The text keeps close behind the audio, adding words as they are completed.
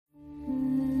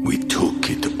We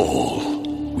took it all.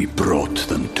 We brought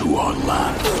them to our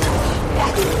land.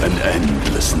 An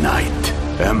endless night,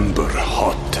 ember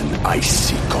hot and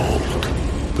icy cold.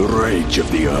 The rage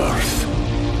of the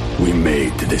earth. We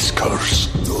made this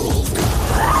curse.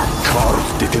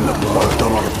 Carved it in the blood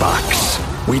on our backs.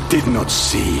 We did not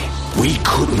see. We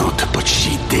could not, but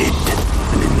she did.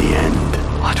 And in the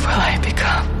end... What will I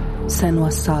become?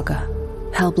 Senua's Saga.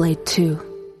 Hellblade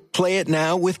 2. Play it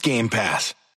now with Game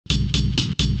Pass.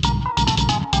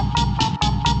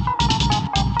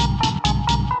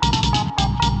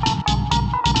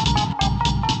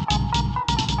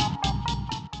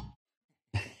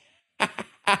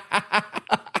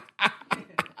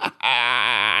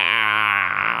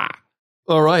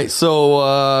 All right, so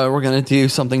we're going to do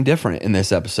something different in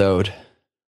this episode.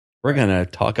 We're going to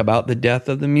talk about the death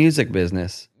of the music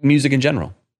business. Music in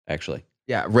general, actually.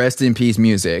 Yeah, rest in peace,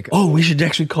 music. Oh, we should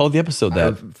actually call the episode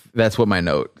that. That's what my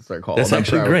notes are called. That's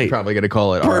actually great. Probably going to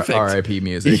call it R.I.P.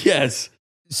 music. Yes.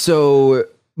 So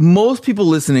most people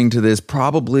listening to this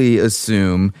probably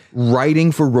assume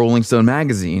writing for Rolling Stone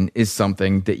magazine is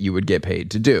something that you would get paid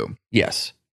to do.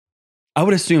 Yes. I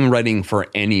would assume writing for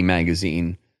any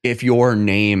magazine, if your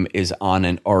name is on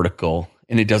an article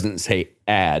and it doesn't say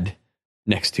ad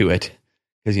next to it,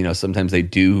 because, you know, sometimes they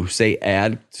do say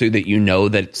ad so that you know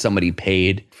that somebody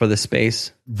paid for the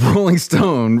space. Rolling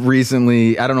Stone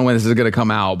recently, I don't know when this is going to come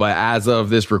out, but as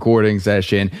of this recording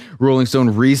session, Rolling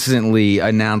Stone recently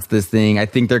announced this thing. I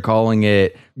think they're calling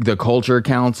it the Culture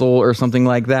Council or something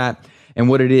like that. And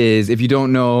what it is, if you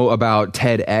don't know about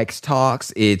TEDx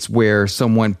Talks, it's where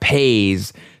someone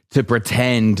pays to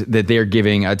pretend that they're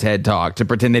giving a TED Talk, to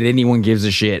pretend that anyone gives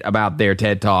a shit about their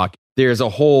TED Talk. There's a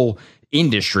whole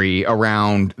industry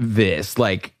around this,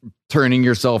 like turning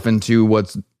yourself into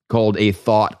what's called a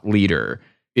thought leader.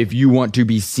 If you want to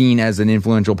be seen as an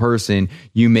influential person,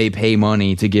 you may pay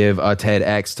money to give a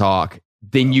TEDx talk.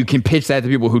 Then you can pitch that to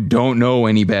people who don't know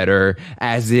any better,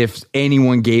 as if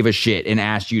anyone gave a shit and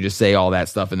asked you to say all that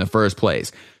stuff in the first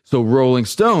place. So Rolling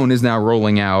Stone is now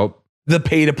rolling out the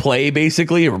pay to play,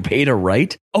 basically, or pay to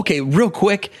write. Okay, real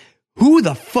quick. Who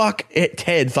the fuck at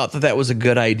TED thought that was a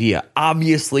good idea?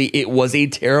 Obviously, it was a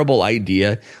terrible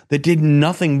idea that did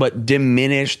nothing but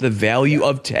diminish the value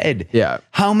of TED. Yeah.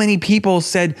 How many people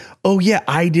said, oh, yeah,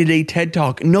 I did a TED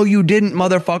Talk? No, you didn't,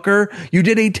 motherfucker. You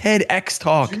did a TEDx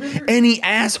Talk. Any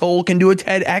asshole can do a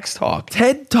TEDx Talk.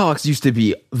 TED Talks used to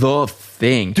be the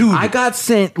thing. Dude. I got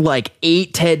sent like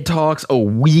 8 TED Talks a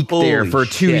week there for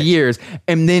 2 years.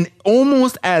 And then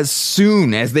almost as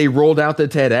soon as they rolled out the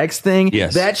TEDx thing,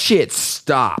 yes, that shit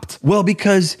stopped. Well,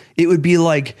 because it would be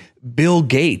like Bill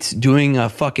Gates doing a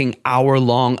fucking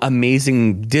hour-long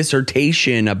amazing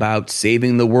dissertation about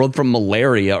saving the world from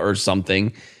malaria or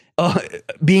something,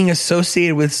 being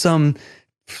associated with some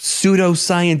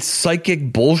pseudoscience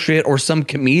psychic bullshit, or some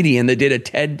comedian that did a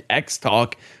TEDx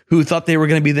talk who thought they were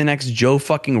going to be the next Joe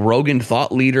fucking Rogan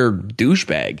thought leader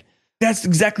douchebag. That's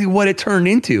exactly what it turned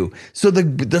into. So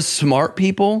the smart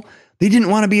people, they didn't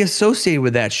want to be associated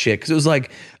with that shit, because it was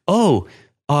like, oh,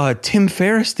 Tim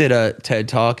Ferriss did a TED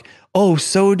Talk. Oh,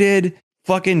 so did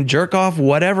fucking Jerkoff,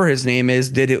 whatever his name is,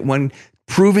 did it, when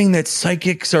proving that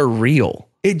psychics are real.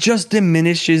 It just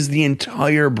diminishes the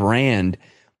entire brand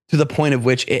to the point of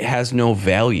which it has no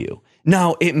value.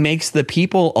 Now, it makes the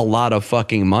people a lot of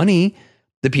fucking money.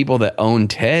 The people that own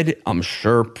TED, I'm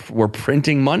sure, were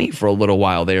printing money for a little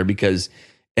while there, because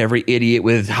every idiot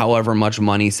with however much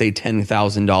money, say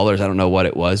 $10,000, I don't know what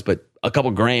it was, but a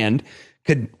couple grand,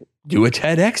 could do a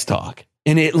TEDx talk.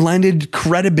 And it lended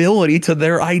credibility to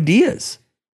their ideas.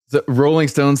 The Rolling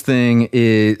Stones thing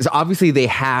is, obviously they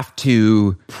have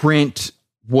to print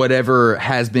whatever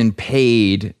has been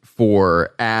paid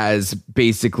for as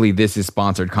basically this is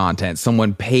sponsored content.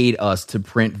 Someone paid us to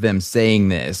print them saying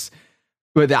this.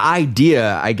 But the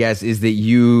idea, I guess, is that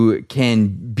you can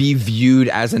be viewed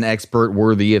as an expert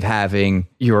worthy of having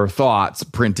your thoughts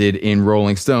printed in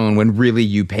Rolling Stone when really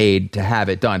you paid to have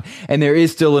it done. And there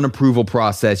is still an approval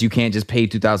process. You can't just pay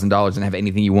 $2,000 and have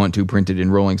anything you want to printed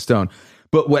in Rolling Stone.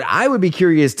 But what I would be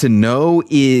curious to know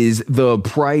is the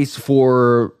price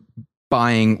for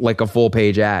buying like a full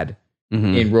page ad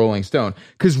in Rolling Stone.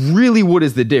 Because really, what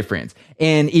is the difference?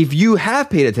 And if you have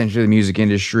paid attention to the music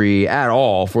industry at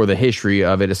all for the history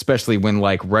of it, especially when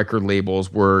like record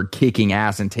labels were kicking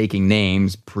ass and taking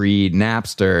names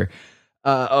pre-Napster,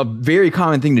 a very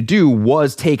common thing to do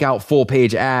was take out full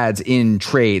page ads in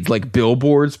trades, like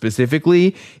Billboard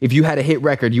specifically. If you had a hit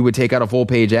record, you would take out a full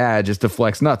page ad just to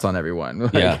flex nuts on everyone.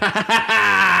 Like,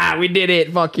 yeah. We did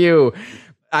it. Fuck you.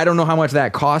 I don't know how much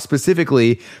that costs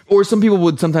specifically. Or some people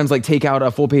would sometimes like take out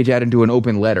a full page ad and do an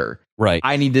open letter. Right.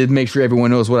 I need to make sure everyone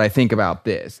knows what I think about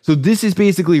this. So this is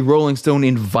basically Rolling Stone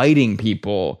inviting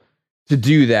people to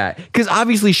do that. Because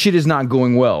obviously shit is not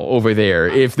going well over there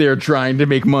if they're trying to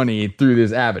make money through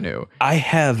this avenue. I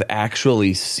have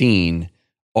actually seen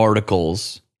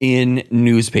articles in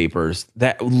newspapers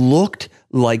that looked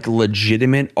like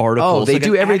legitimate articles. Oh, they like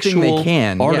do an everything they actual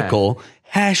can. Yeah. Article,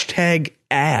 hashtag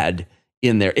ad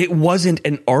in there. It wasn't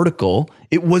an article.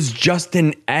 It was just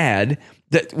an ad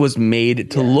that was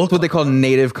made to look. That's what they call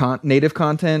native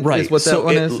content. Right. Is what that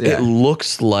one is. It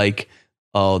looks like,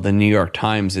 oh, the New York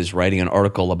Times is writing an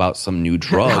article about some new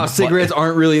drug. How cigarettes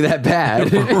aren't really that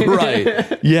bad.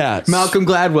 Right. Yeah. Malcolm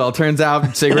Gladwell, turns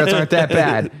out cigarettes aren't that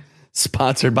bad.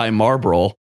 Sponsored by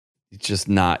Marlboro. It's just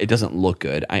not, it doesn't look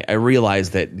good. I realize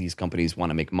that these companies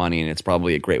want to make money and it's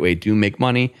probably a great way to make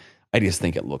money. I just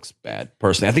think it looks bad.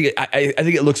 Personally, I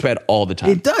think it looks bad all the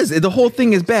time. It does. The whole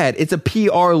thing is bad. It's a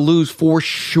PR lose for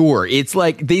sure. It's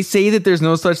like they say that there's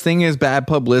no such thing as bad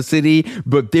publicity,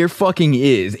 but there fucking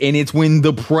is. And it's when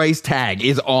the price tag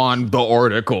is on the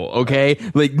article, okay?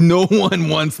 Like no one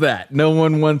wants that. No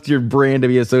one wants your brand to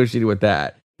be associated with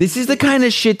that. This is the kind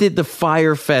of shit that the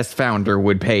Firefest founder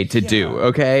would pay to do,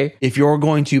 okay? If you're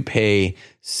going to pay,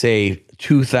 say,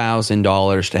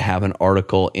 $2,000 to have an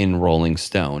article in Rolling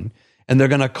Stone, and they're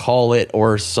going to call it,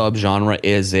 or subgenre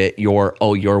is it, you're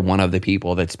one of the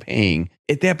people that's paying.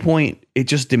 At that point, it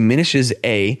just diminishes,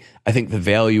 A, I think the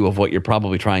value of what you're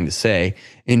probably trying to say,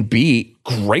 and B,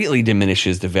 greatly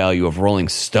diminishes the value of Rolling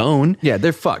Stone. Yeah,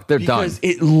 they're fucked. They're because done.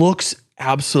 It looks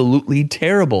absolutely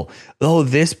terrible. Oh,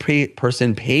 this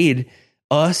person paid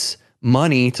us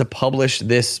money to publish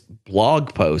this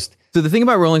blog post. So the thing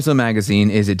about Rolling Stone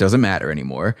magazine is it doesn't matter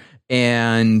anymore.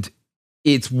 And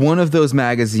it's one of those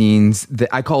magazines that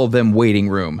I call them waiting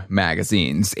room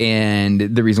magazines. And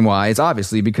the reason why is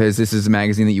obviously because this is a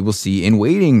magazine that you will see in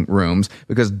waiting rooms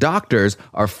because doctors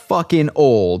are fucking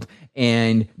old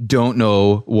and don't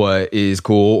know what is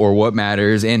cool or what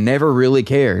matters and never really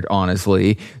cared,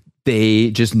 honestly. They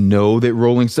just know that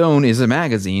Rolling Stone is a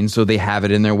magazine, so they have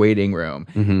it in their waiting room.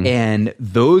 Mm-hmm. And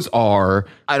those are,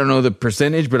 I don't know the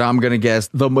percentage, but I'm going to guess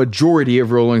the majority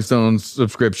of Rolling Stone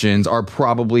subscriptions are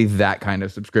probably that kind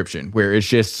of subscription, where it's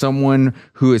just someone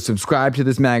who is subscribed to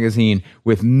this magazine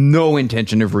with no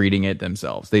intention of reading it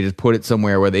themselves. They just put it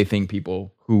somewhere where they think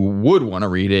people who would want to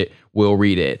read it will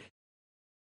read it.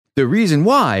 The reason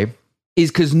why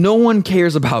is because no one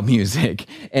cares about music,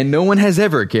 and no one has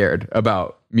ever cared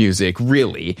about music,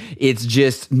 really. It's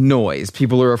just noise.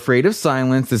 People are afraid of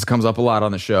silence. This comes up a lot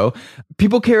on the show.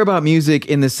 People care about music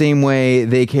in the same way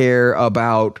they care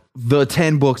about the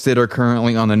 10 books that are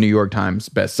currently on the New York Times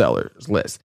bestsellers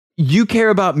list. You care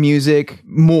about music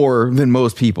more than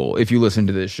most people if you listen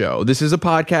to this show. This is a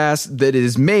podcast that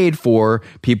is made for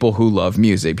people who love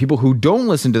music. People who don't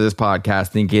listen to this podcast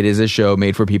think it is a show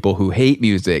made for people who hate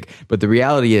music. But the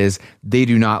reality is they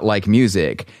do not like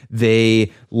music.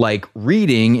 They like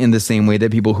reading in the same way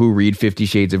that people who read 50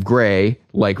 Shades of Grey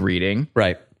like reading.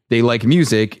 Right. They like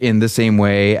music in the same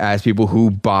way as people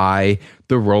who buy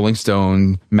the Rolling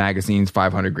Stone magazine's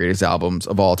 500 greatest albums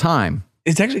of all time.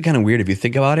 It's actually kind of weird if you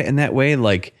think about it in that way.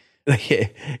 Like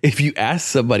if you ask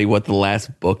somebody what the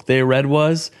last book they read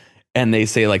was, and they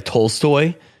say like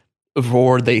Tolstoy,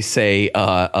 or they say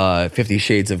 50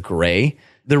 Shades of Grey,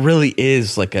 there really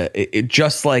is like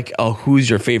just like a who's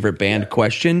your favorite band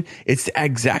question. It's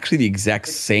exactly the exact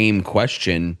same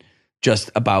question, just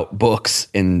about books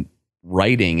and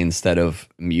writing instead of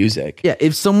music. Yeah,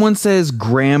 if someone says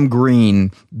Graham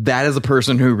Greene, that is a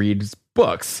person who reads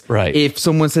books. Right. If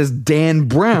someone says Dan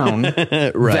Brown,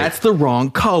 right. That's the wrong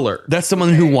color. That's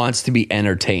someone who wants to be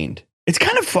entertained. It's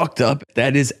kind of fucked up.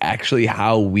 That is actually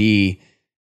how we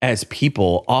as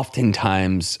people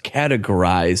oftentimes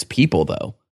categorize people,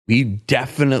 though. We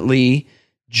definitely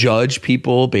judge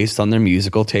people based on their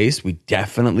musical taste. We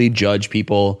definitely judge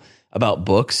people about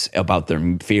books, about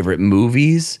their favorite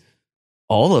movies,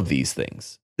 all of these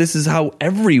things. This is how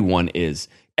everyone is.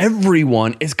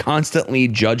 Everyone is constantly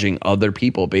judging other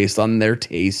people based on their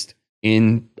taste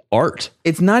in art.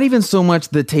 It's not even so much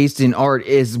the taste in art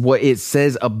is what it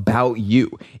says about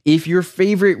you. If your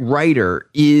favorite writer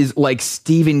is like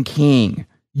Stephen King,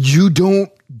 you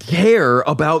don't care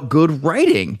about good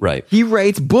writing. Right. He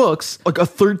writes books like a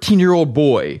 13-year-old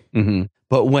boy. Mm-hmm.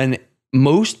 But when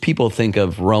most people think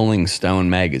of Rolling Stone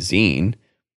magazine,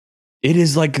 it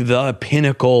is like the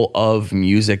pinnacle of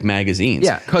music magazines.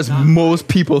 Yeah, because most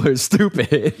people are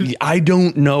stupid. I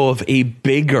don't know of a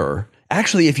bigger...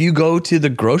 Actually, if you go to the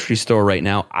grocery store right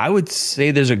now, I would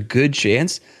say there's a good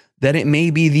chance that it may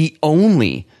be the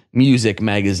only music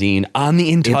magazine on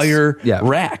the entire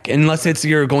rack, unless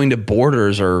you're going to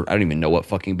Borders, or I don't even know what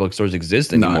fucking bookstores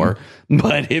exist anymore.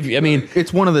 But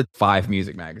it's one of the 5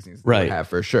 music magazines that right. we have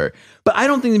for sure. But I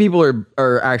don't think that people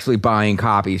are actually buying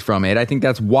copies from it. I think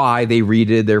that's why they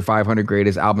redid their 500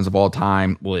 greatest albums of all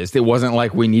time list. It wasn't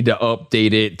like we need to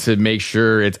update it to make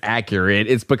sure it's accurate.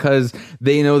 It's because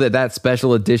they know that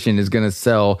special edition is going to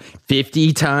sell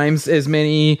 50 times as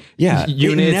many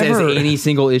units as any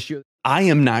single issue. I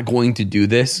am not going to do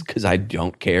this because I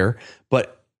don't care,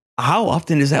 but how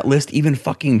often does that list even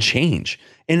fucking change?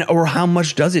 Or how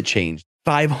much does it change?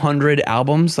 500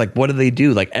 albums? Like, what do they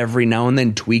do? Like, every now and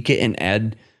then tweak it and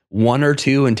add 1 or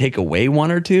 2 and take away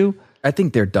 1 or 2? I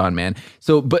think they're done, man.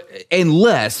 So, but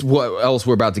unless what else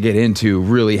we're about to get into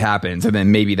really happens, and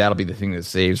then maybe that'll be the thing that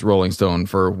saves Rolling Stone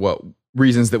for what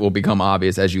reasons that will become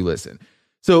obvious as you listen.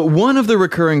 So one of the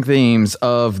recurring themes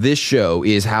of this show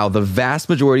is how the vast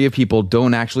majority of people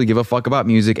don't actually give a fuck about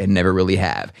music and never really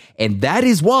have. And that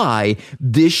is why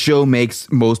this show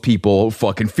makes most people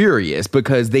fucking furious,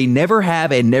 because they never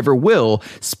have and never will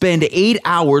spend 8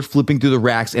 hours flipping through the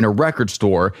racks in a record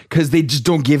store because they just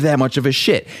don't give that much of a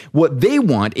shit. What they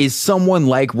want is someone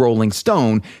like Rolling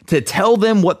Stone to tell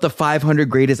them what the 500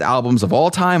 greatest albums of all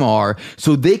time are,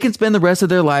 so they can spend the rest of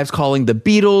their lives calling the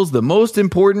Beatles the most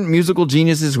important musical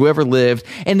geniuses who ever lived,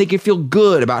 and they can feel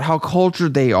good about how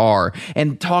cultured they are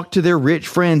and talk to their rich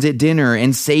friends at dinner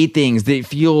and say things that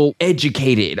feel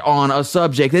educated on a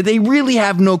subject that they really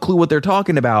have no clue what they're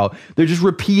talking about. They're just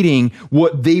repeating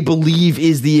what they believe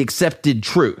is the accepted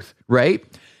truth, right?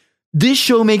 This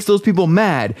show makes those people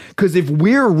mad because if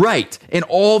we're right and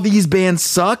all these bands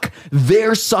suck,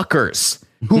 they're suckers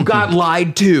who got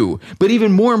lied to. But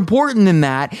even more important than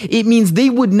that, it means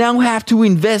they would now have to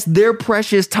invest their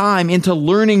precious time into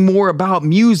learning more about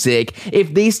music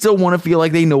if they still want to feel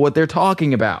like they know what they're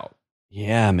talking about.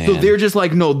 Yeah, man. So they're just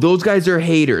like, no, those guys are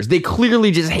haters. They clearly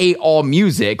just hate all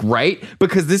music, right?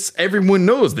 Because everyone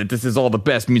knows that this is all the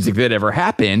best music that ever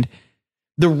happened.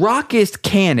 The rockist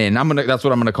canon, that's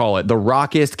what I'm going to call it. The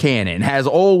rockist canon has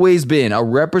always been a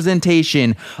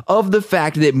representation of the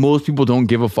fact that most people don't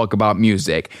give a fuck about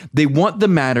music. They want the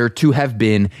matter to have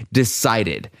been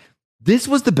decided. This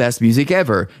was the best music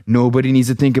ever. Nobody needs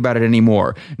to think about it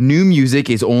anymore. New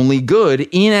music is only good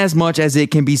in as much as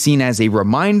it can be seen as a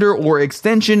reminder or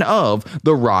extension of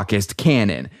the rockist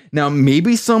canon. Now,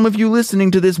 maybe some of you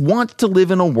listening to this want to live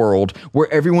in a world where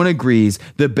everyone agrees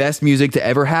the best music to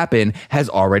ever happen has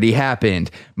already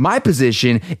happened. My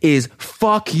position is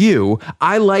fuck you.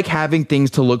 I like having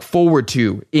things to look forward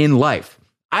to in life.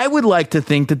 I would like to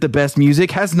think that the best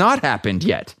music has not happened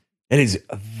yet. It is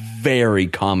a very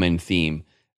common theme.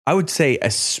 I would say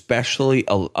especially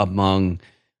among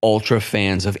ultra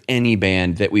fans of any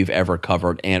band that we've ever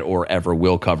covered and or ever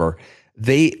will cover.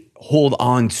 They hold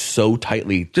on so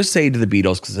tightly. Just say to the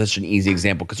Beatles, because that's such an easy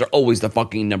example, because they're always the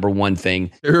fucking number one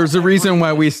thing. There's a reason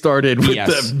why we started with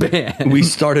the band. We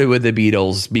started with the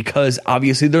Beatles because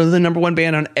obviously they're the number one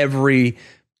band on every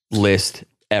list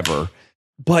ever.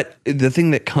 But the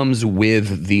thing that comes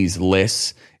with these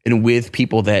lists and with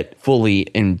people that fully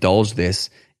indulge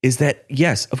this is that,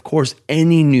 yes, of course,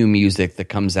 any new music that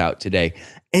comes out today,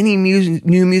 any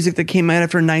new music that came out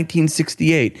after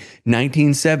 1968,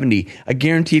 1970, I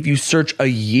guarantee if you search a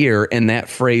year and that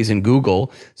phrase in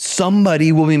Google,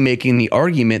 somebody will be making the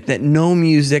argument that no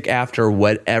music after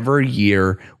whatever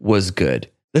year was good.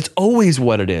 That's always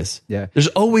what it is. Yeah. There's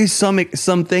always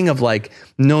something of like,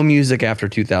 no music after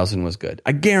 2000 was good.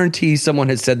 I guarantee someone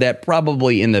has said that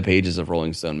probably in the pages of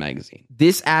Rolling Stone magazine.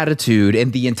 This attitude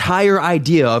and the entire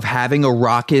idea of having a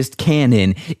rockist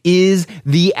canon is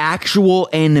the actual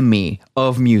enemy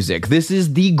of music. This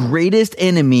is the greatest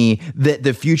enemy that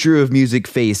the future of music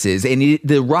faces. And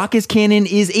the rockist canon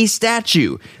is a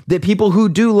statue that people who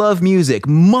do love music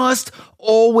must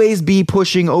always be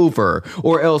pushing over,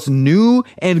 or else new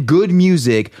and good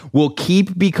music will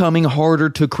keep becoming harder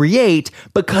to create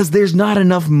because there's not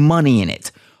enough money in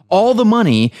it. All the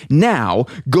money now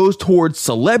goes towards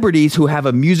celebrities who have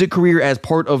a music career as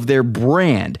part of their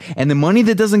brand. And the money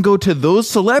that doesn't go to those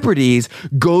celebrities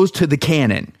goes to the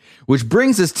canon. Which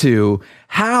brings us to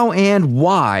how and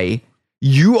why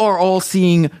you are all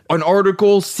seeing an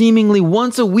article seemingly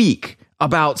once a week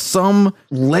about some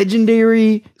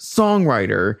legendary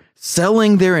songwriter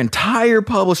selling their entire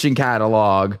publishing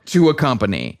catalog to a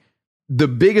company. The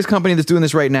biggest company that's doing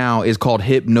this right now is called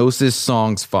Hipgnosis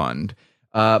Songs Fund.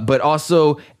 But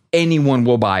also anyone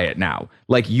will buy it now.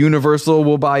 Like Universal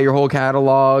will buy your whole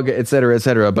catalog, et cetera, et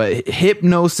cetera. But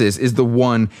Hipgnosis is the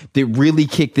one that really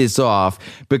kicked this off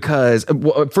because,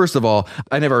 well, first of all,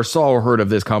 I never saw or heard of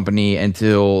this company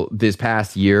until this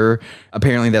past year.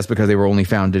 Apparently that's because they were only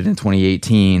founded in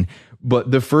 2018.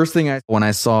 But the first thing when I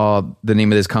saw the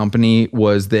name of this company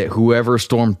was that whoever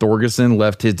Storm Thorgerson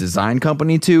left his design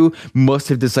company to must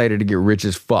have decided to get rich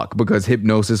as fuck, because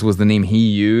Hipgnosis was the name he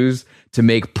used to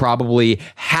make probably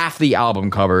half the album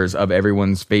covers of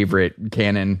everyone's favorite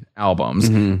Canon albums.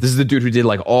 This is the dude who did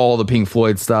like all the Pink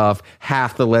Floyd stuff,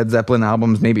 half the Led Zeppelin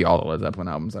albums, maybe all the Led Zeppelin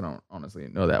albums. I don't honestly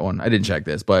know that one. I didn't check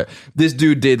this, but this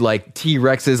dude did like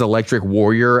T-Rex's Electric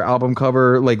Warrior album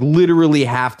cover, like literally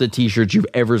half the t-shirts you've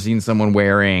ever seen someone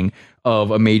wearing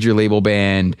of a major label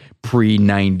band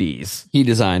pre-90s. He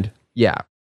designed. Yeah.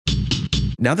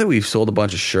 Now that we've sold a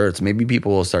bunch of shirts, maybe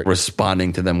people will start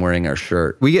responding to them wearing our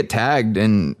shirt. We get tagged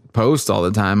in posts all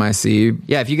the time, I see.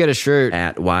 Yeah, if you get a shirt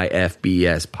At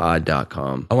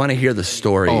yfbspod.com. I want to hear the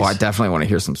stories. Oh, I definitely want to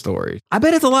hear some stories. I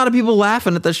bet it's a lot of people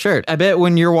laughing at the shirt. I bet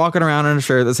when you're walking around in a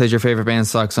shirt that says your favorite band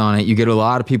sucks on it, you get a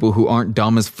lot of people who aren't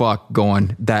dumb as fuck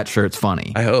going, that shirt's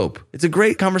funny. I hope. It's a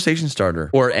great conversation starter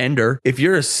or ender. If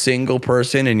you're a single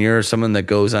person and you're someone that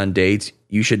goes on dates,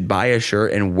 you should buy a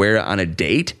shirt and wear it on a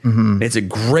date. It's a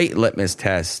great litmus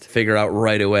test. Figure out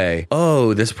right away,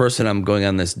 oh, this person I'm going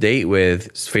on this date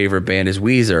with, his favorite band is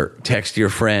Weezer. Text your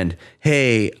friend,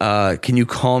 hey, can you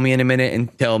call me in a minute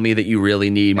and tell me that you really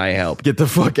need my help? Get the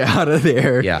fuck out of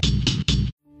there. Yeah.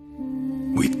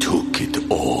 We took it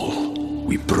all.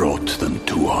 We brought them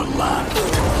to our land.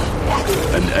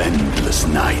 An endless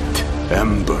night,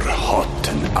 ember hot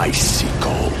and icy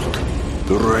cold.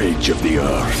 The rage of the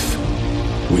earth.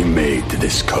 We made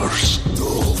this curse.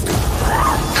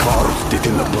 Carved it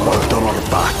in the blood on our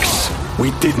backs.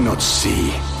 We did not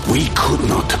see. We could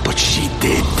not, but she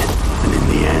did. And in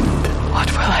the end...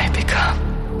 What will I become?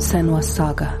 Senua's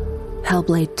Saga.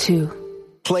 Hellblade 2.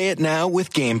 Play it now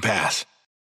with Game Pass.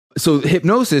 So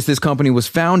Hipgnosis, this company, was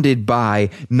founded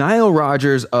by Nile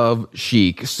Rodgers of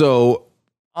Chic. So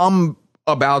I'm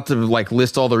about to like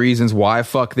list all the reasons why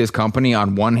fuck this company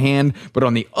on one hand, but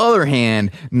on the other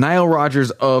hand, Nile Rodgers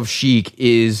of Chic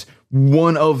is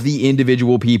one of the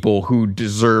individual people who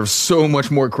deserve so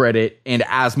much more credit and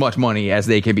as much money as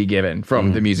they can be given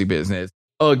from the music business.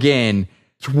 Again,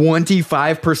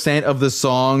 25% of the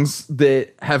songs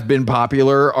that have been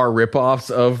popular are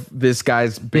ripoffs of this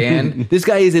guy's band. This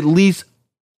guy is at least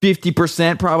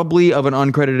 50% probably of an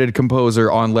uncredited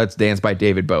composer on Let's Dance by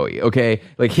David Bowie. Okay.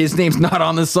 Like his name's not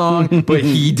on the song, but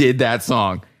he did that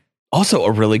song. Also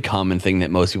a really common thing that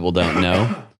most people don't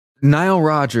know. Nile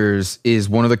Rodgers is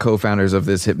one of the co-founders of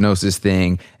this Hipgnosis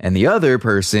thing, and the other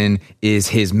person is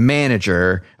his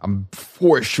manager. I'm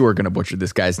for sure going to butcher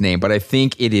this guy's name, but I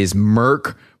think it is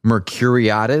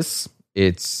Mercuriadis.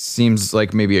 It seems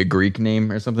like maybe a Greek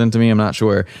name or something to me. I'm not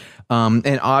sure.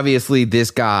 And obviously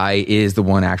this guy is the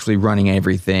one actually running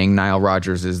everything. Nile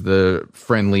Rodgers is the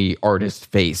friendly artist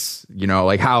face, you know,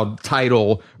 like how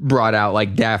Tidal brought out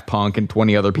like Daft Punk and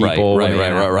 20 other people.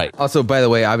 Right. Also, by the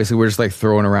way, obviously we're just like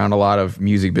throwing around a lot of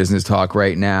music business talk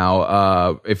right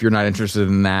now. If you're not interested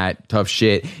in that, tough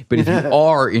shit. But if you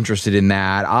are interested in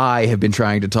that, I have been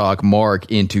trying to talk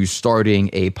Mark into starting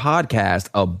a podcast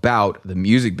about the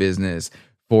music business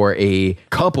for a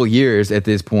couple years at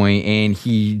this point, and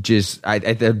he just I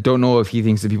don't know if he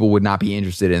thinks that people would not be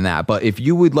interested in that. But if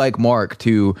you would like Mark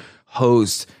to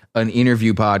host an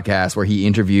interview podcast where he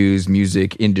interviews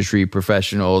music industry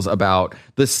professionals about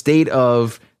the state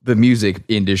of the music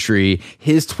industry,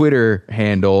 his Twitter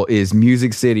handle is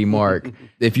Music City Mark.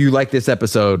 If you like this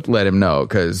episode, let him know,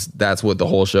 because that's what the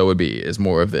whole show would be, is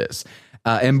more of this.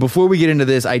 And before we get into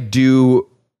this, I do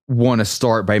want to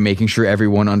start by making sure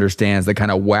everyone understands the kind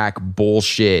of whack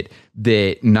bullshit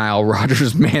that Nile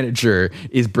Rodgers' manager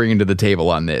is bringing to the table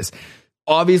on this.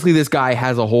 Obviously, this guy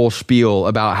has a whole spiel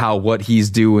about how what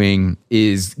he's doing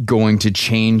is going to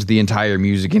change the entire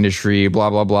music industry,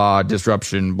 blah, blah, blah,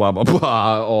 disruption, blah, blah,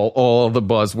 blah, all the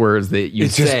buzzwords that you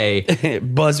say.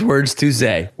 Buzzwords to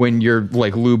say. When you're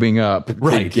like lubing up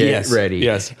to get ready.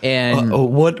 Yes. And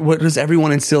what does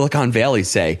everyone in Silicon Valley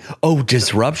say? Oh,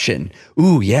 disruption.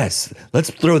 Ooh, yes. Let's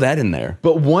throw that in there.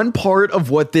 But one part of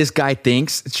what this guy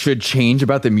thinks should change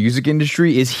about the music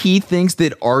industry is he thinks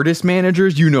that artist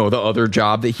managers, you know, the other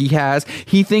job that he has,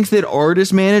 he thinks that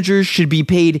artist managers should be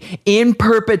paid in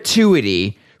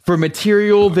perpetuity for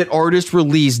material that artists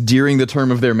release during the term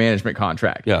of their management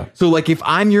contract. Yeah. So like if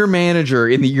I'm your manager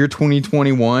in the year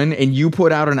 2021 and you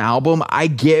put out an album, I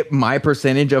get my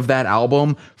percentage of that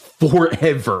album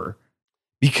forever.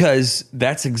 Because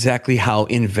that's exactly how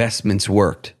investments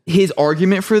worked. His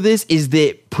argument for this is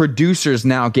that producers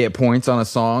now get points on a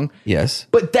song. Yes.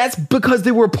 But that's because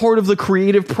they were part of the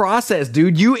creative process,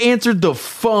 dude. You answered the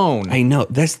phone. I know.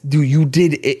 You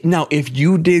did it. Now, if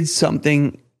you did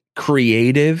something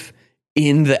creative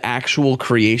in the actual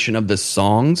creation of the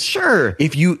songs. Sure.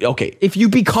 If you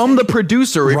become the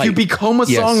producer, right. if you become a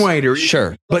songwriter.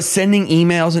 Sure. But sending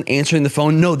emails and answering the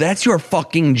phone, no, that's your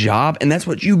fucking job. And that's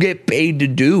what you get paid to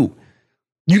do.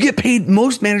 You get paid.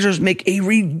 Most managers make a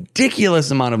ridiculous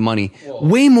amount of money. Whoa.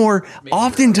 Way more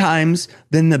oftentimes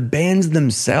than the bands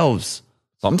themselves.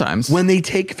 Sometimes. When they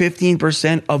take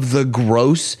 15% of the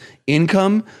gross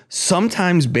income,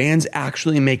 sometimes bands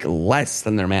actually make less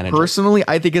than their manager. Personally,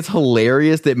 I think it's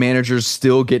hilarious that managers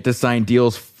still get to sign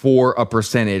deals for a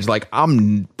percentage. Like,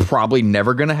 I'm probably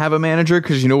never going to have a manager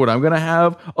because you know what I'm going to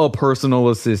have? A personal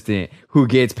assistant who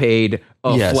gets paid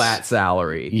a flat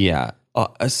salary. Yeah.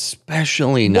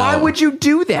 Especially now. Why would you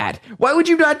do that? Why would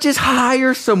you not just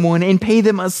hire someone and pay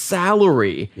them a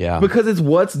salary? Yeah. Because it's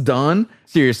what's done.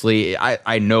 Seriously,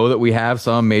 I know that we have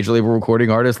some major label recording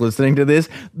artists listening to this.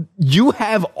 You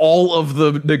have all of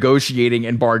the negotiating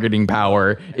and bargaining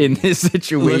power in this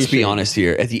situation. Let's be honest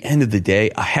here. At the end of the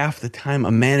day, half the time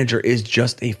a manager is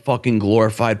just a fucking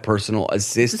glorified personal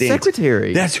assistant.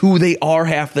 Secretary. That's who they are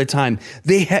half the time.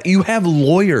 You have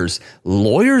lawyers.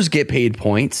 Lawyers get paid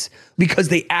points because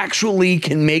they actually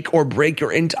can make or break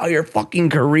your entire fucking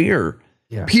career.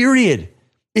 Yeah. Period.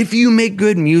 If you make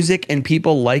good music and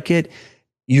people like it,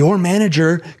 your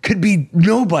manager could be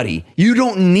nobody. You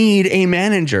don't need a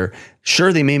manager.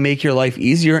 Sure, they may make your life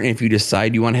easier. And if you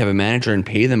decide you want to have a manager and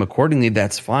pay them accordingly,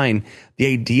 that's fine. The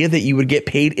idea that you would get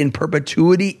paid in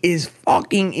perpetuity is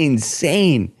fucking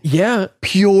insane. Yeah.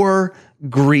 Pure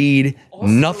greed,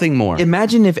 nothing more.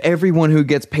 Imagine if everyone who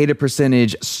gets paid a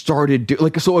percentage started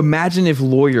so imagine if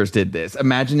lawyers did this.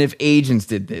 Imagine if agents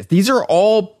did this. These are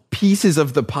all pieces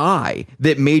of the pie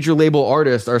that major label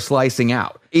artists are slicing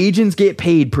out. Agents get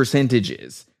paid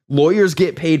percentages. Lawyers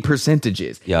get paid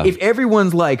percentages. Yeah. If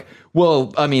everyone's like,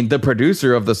 well, I mean, the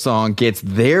producer of the song gets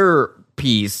their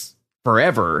piece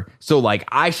forever, so like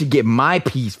I should get my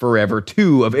piece forever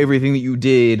too of everything that you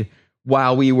did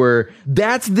while we were.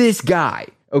 That's this guy,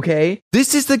 okay?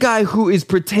 This is the guy who is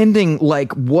pretending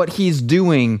like what he's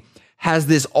doing has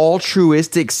this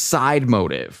altruistic side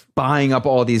motive, buying up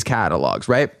all these catalogs,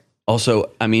 right?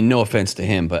 Also, I mean, no offense to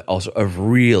him, but also a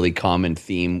really common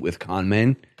theme with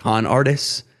con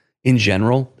artists in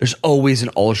general. There's always an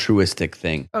altruistic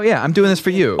thing. Oh yeah, I'm doing this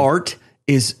for you. Art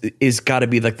is got to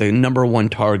be like the number one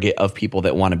target of people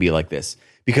that want to be like this,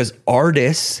 because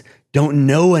artists don't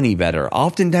know any better.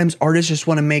 Oftentimes, artists just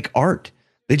want to make art.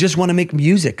 They just want to make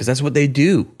music because that's what they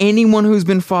do. Anyone who's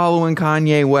been following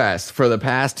Kanye West for the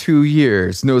past 2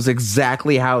 years knows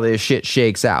exactly how this shit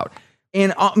shakes out.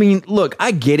 And I mean, look,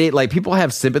 I get it. Like, people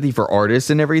have sympathy for artists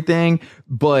and everything,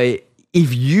 but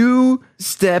if you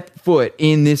step foot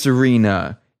in this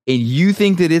arena and you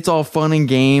think that it's all fun and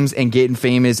games and getting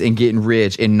famous and getting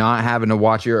rich and not having to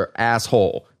watch your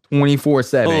asshole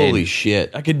 24/7. Holy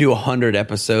shit. I could do 100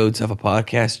 episodes of a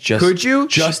podcast just Could you?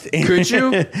 Could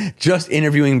you? Just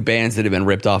interviewing bands that have been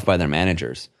ripped off by their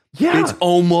managers. Yeah. It's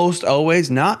almost always,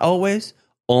 not always,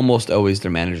 almost always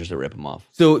their managers that rip them off.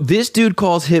 So this dude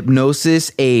calls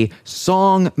Hipgnosis a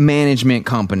song management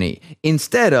company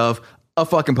instead of a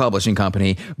fucking publishing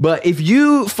company. But if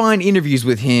you find interviews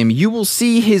with him, you will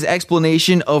see his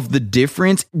explanation of the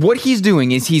difference. What he's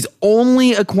doing is he's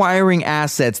only acquiring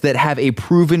assets that have a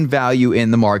proven value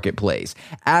in the marketplace,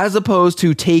 as opposed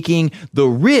to taking the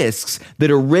risks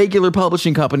that a regular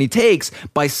publishing company takes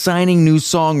by signing new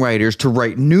songwriters to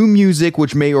write new music,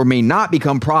 which may or may not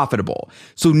become profitable.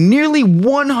 So nearly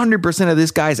 100% of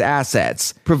this guy's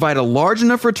assets provide a large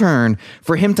enough return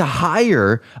for him to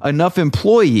hire enough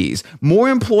employees, more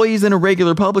employees than a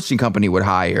regular publishing company would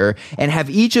hire, and have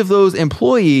each of those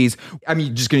employees, I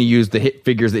mean, just going to use the hit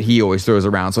figures that he always throws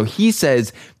around. So he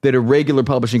says that a regular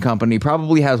publishing company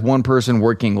probably has one person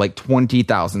working like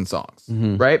 20,000 songs,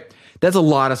 right? That's a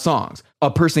lot of songs. A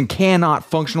person cannot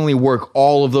functionally work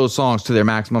all of those songs to their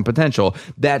maximum potential.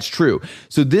 That's true.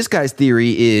 So this guy's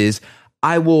theory is,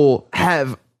 I will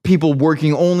have people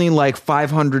working only like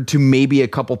 500 to maybe a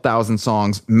couple thousand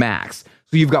songs max.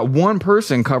 So you've got one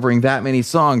person covering that many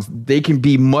songs. They can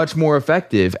be much more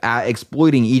effective at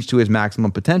exploiting each to his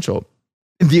maximum potential.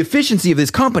 the efficiency of this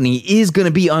company is going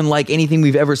to be unlike anything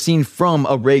we've ever seen from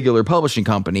a regular publishing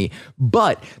company.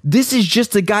 But this is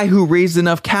just a guy who raised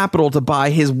enough capital to buy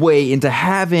his way into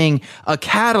having a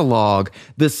catalog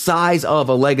the size of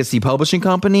a legacy publishing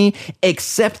company,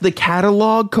 except the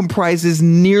catalog comprises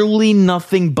nearly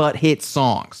nothing but hit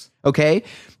songs. Okay?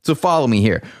 So follow me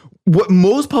here. What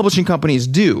most publishing companies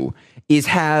do is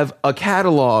have a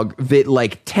catalog that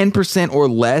like 10% or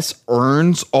less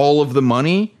earns all of the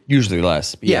money. Usually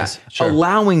less. Yes, sure.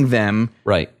 Allowing them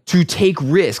to take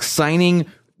risks, signing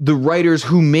the writers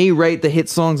who may write the hit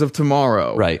songs of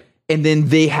tomorrow. Right. And then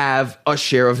they have a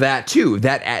share of that too.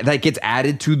 That gets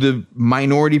added to the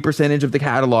minority percentage of the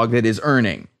catalog that is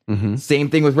earning. Mm-hmm. Same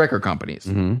thing with record companies.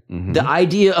 Mm-hmm. Mm-hmm. The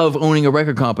idea of owning a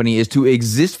record company is to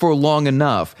exist for long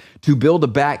enough to build a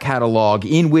back catalog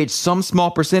in which some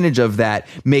small percentage of that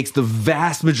makes the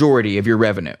vast majority of your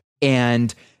revenue.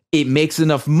 And it makes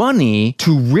enough money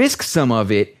to risk some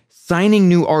of it signing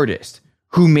new artists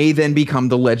who may then become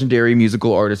the legendary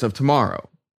musical artists of tomorrow.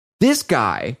 This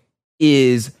guy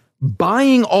is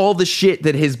buying all the shit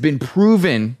that has been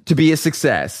proven to be a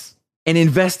success and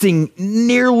investing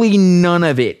nearly none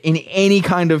of it in any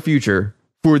kind of future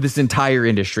for this entire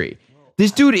industry.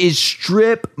 This dude is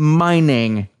strip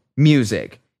mining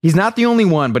music. He's not the only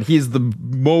one, but he's the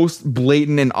most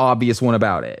blatant and obvious one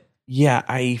about it. Yeah,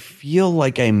 I feel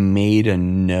like I made a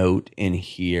note in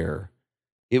here.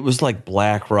 It was like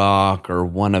BlackRock or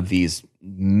one of these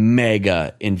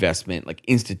mega investment, like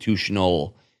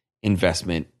institutional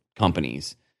investment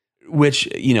companies, which,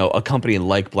 you know, a company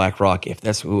like BlackRock, if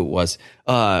that's who it was,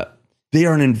 they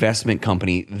are an investment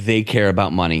company. They care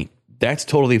about money. That's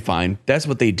totally fine. That's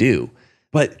what they do.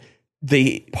 But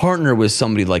they partner with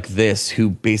somebody like this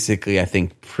who basically, I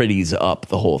think, pretties up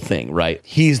the whole thing, right?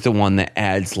 He's the one that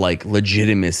adds like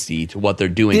legitimacy to what they're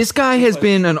doing. This guy has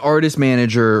been an artist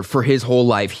manager for his whole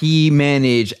life. He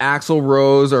managed Axl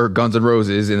Rose or Guns N'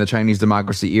 Roses in the Chinese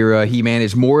Democracy era. He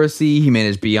managed Morrissey. He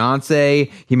managed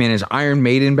Beyonce. He managed Iron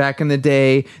Maiden back in the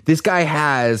day. This guy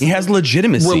has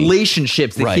legitimacy,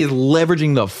 relationships that he is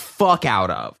leveraging the fuck out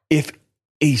of. If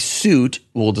a suit,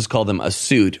 we'll just call them a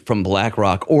suit from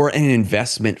BlackRock or an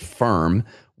investment firm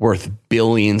worth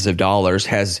billions of dollars,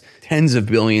 has tens of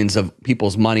billions of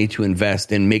people's money to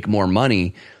invest and make more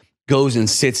money, goes and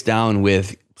sits down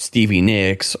with Stevie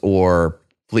Nicks or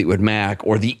Fleetwood Mac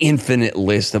or the infinite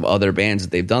list of other bands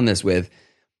that they've done this with,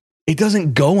 it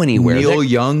doesn't go anywhere. Neil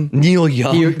Young.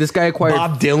 This guy acquired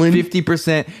Bob Dylan.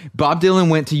 50%. Bob Dylan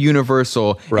went to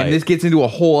Universal. Right. And this gets into a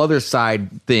whole other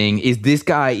side thing, is this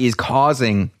guy is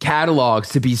causing catalogs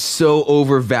to be so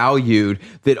overvalued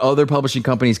that other publishing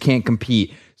companies can't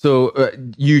compete. So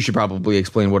you should probably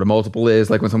explain what a multiple is,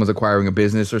 like when someone's acquiring a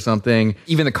business or something,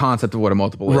 even the concept of what a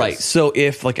multiple is. Right. So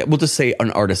if, like, we'll just say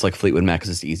an artist like Fleetwood Mac, because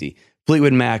it's easy.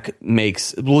 Fleetwood Mac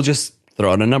makes, we'll just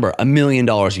throw out a number, $1 million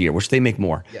a year, which they make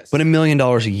more. Yes. But $1 million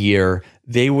a year,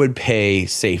 they would pay,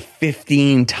 say,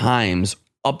 15 times,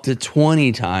 up to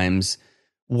 20 times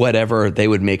whatever they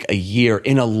would make a year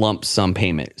in a lump sum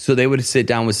payment. So they would sit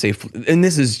down with, say, and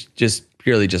this is just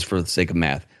purely just for the sake of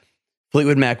math.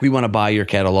 Fleetwood Mac, we want to buy your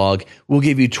catalog. We'll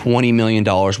give you $20 million,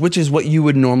 which is what you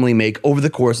would normally make over the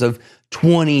course of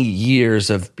 20 years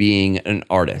of being an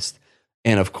artist.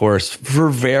 And of course, for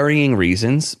varying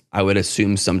reasons, I would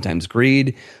assume sometimes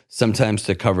greed, sometimes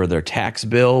to cover their tax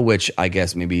bill, which I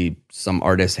guess maybe some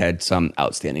artists had some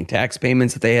outstanding tax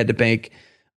payments that they had to make,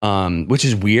 which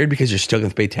is weird because you're still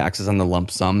going to pay taxes on the lump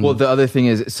sum. Well, the other thing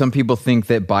is some people think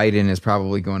that Biden is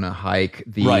probably going to hike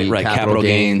the capital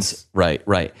gains.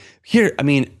 Right. Here, I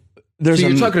mean, so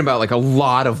you're talking about like a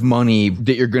lot of money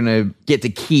that you're going to get to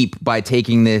keep by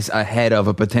taking this ahead of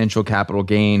a potential capital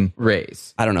gain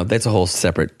raise. I don't know. That's a whole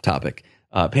separate topic.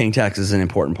 Paying taxes is an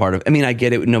important part of, I mean, I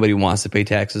get it. Nobody wants to pay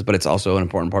taxes, but it's also an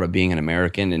important part of being an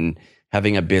American and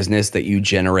having a business that you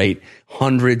generate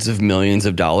hundreds of millions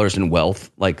of dollars in wealth.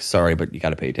 Like, sorry, but you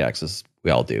got to pay taxes. We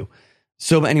all do.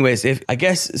 So anyways, if I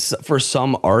guess for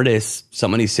some artists,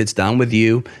 somebody sits down with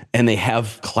you and they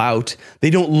have clout, they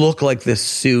don't look like this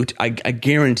suit. I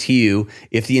guarantee you,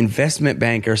 if the investment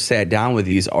banker sat down with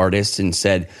these artists and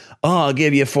said, "Oh, I'll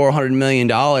give you $400 million,"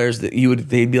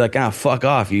 they'd be like, "Ah, fuck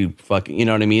off, you fucking," you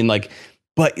know what I mean? Like,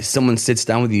 but someone sits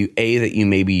down with you, that you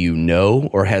maybe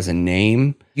or has a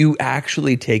name, you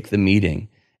actually take the meeting.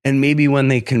 And maybe when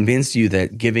they convince you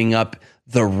that giving up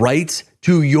the rights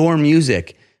to your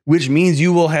music, which means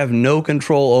you will have no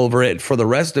control over it for the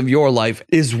rest of your life,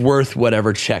 is worth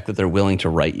whatever check that they're willing to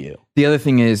write you. The other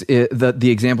thing is the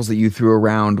examples that you threw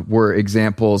around were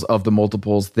examples of the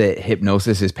multiples that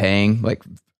Hipgnosis is paying. Like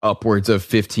upwards of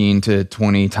 15 to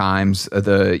 20 times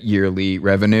the yearly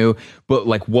revenue. But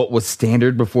like what was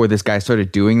standard before this guy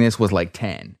started doing this was like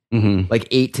 10. Like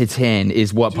 8 to 10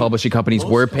 is what publishing companies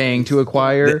were paying to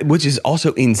acquire. Which is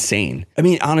also insane. I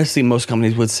mean, honestly, most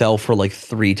companies would sell for like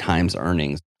 3 times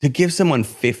earnings. To give someone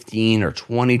 15 or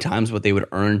 20 times what they would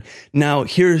earn. Now,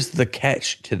 here's the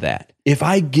catch to that. If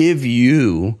I give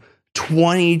you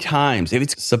 20 times, if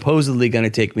it's supposedly going to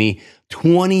take me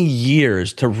 20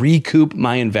 years to recoup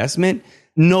my investment,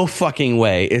 no fucking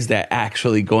way is that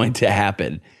actually going to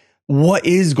happen. What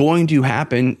is going to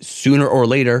happen sooner or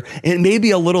later, and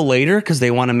maybe a little later because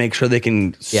they want to make sure they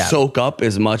can soak up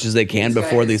as much as they can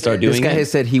before they start doing it. This guy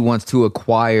has said he wants to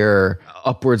acquire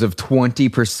upwards of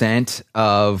 20%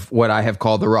 of what I have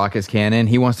called the Rock is Canon.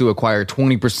 He wants to acquire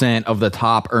 20% of the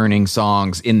top earning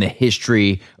songs in the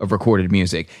history of recorded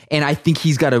music. And I think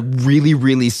he's got a really,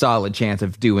 really solid chance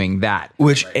of doing that.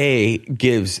 Which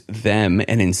gives them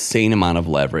an insane amount of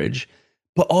leverage.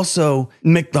 But also,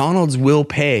 McDonald's will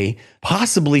pay,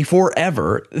 possibly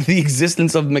forever, the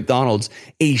existence of McDonald's,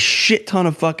 a shit ton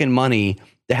of fucking money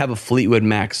to have a Fleetwood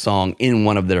Mac song in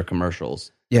one of their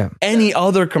commercials. Yeah. Any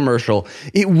other commercial,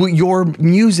 your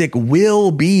music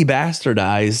will be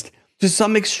bastardized to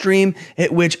some extreme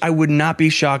at which I would not be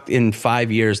shocked in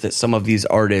 5 years that some of these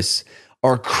artists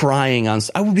are crying on.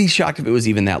 I would be shocked if it was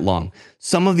even that long.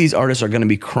 Some of these artists are going to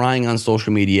be crying on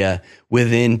social media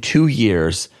within 2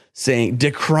 years,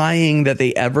 decrying that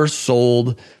they ever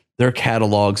sold their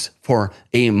catalogs for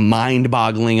a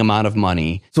mind-boggling amount of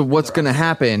money. So what's going to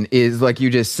happen is, like you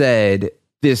just said,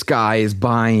 this guy is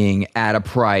buying at a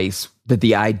price that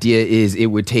the idea is it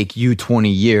would take you 20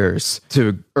 years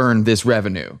to earn this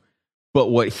revenue. But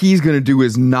what he's going to do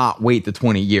is not wait the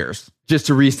 20 years. Just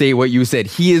to restate what you said,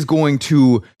 he is going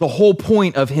to, the whole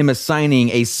point of him assigning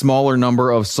a smaller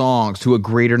number of songs to a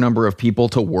greater number of people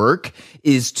to work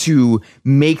is to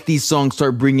make these songs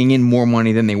start bringing in more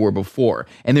money than they were before.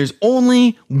 And there's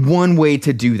only one way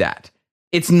to do that.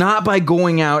 It's not by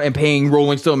going out and paying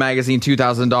Rolling Stone magazine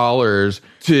 $2,000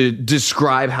 to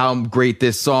describe how great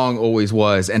this song always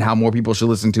was and how more people should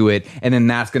listen to it. And then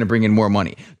that's going to bring in more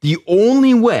money. The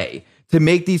only way to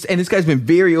make these, and this guy's been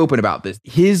very open about this,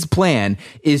 his plan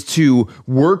is to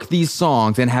work these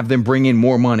songs and have them bring in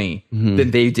more money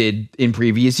than they did in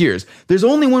previous years. There's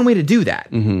only one way to do that.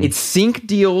 It's sync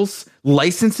deals,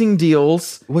 licensing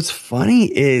deals. What's funny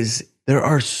is there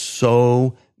are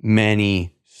so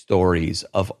many stories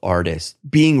of artists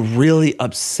being really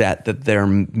upset that their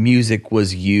music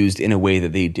was used in a way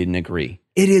that they didn't agree.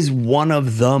 It is one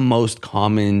of the most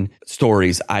common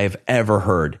stories I've ever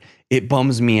heard. It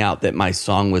bums me out that my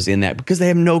song was in that because they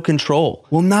have no control.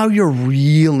 Well, now you're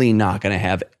really not going to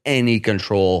have any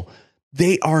control.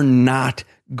 They are not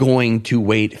going to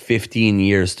wait 15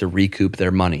 years to recoup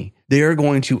their money. They are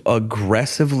going to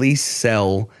aggressively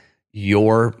sell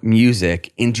your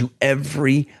music into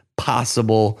every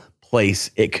possible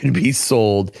place it could be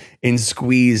sold and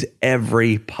squeeze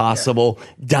every possible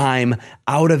dime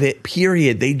out of it,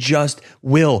 period. They just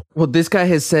will. Well, this guy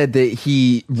has said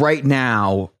that right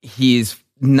now, he's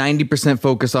 90%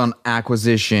 focused on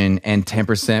acquisition and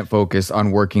 10% focused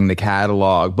on working the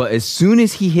catalog. But as soon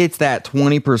as he hits that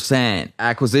 20%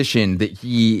 acquisition that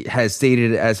he has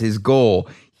stated as his goal,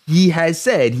 he has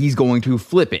said he's going to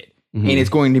flip it. And it's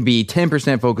going to be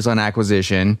 10% focus on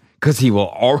acquisition because he will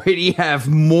already have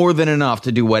more than enough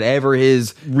to do whatever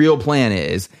his real plan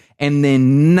is. And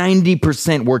then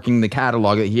 90% working the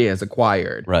catalog that he has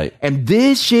acquired. Right. And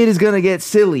this shit is going to get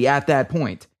silly at that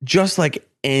point. Just like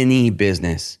any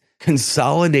business,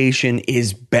 consolidation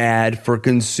is bad for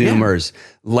consumers.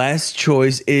 Yeah. Less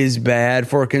choice is bad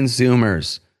for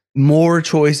consumers. More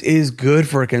choice is good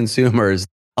for consumers.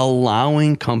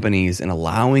 Allowing companies and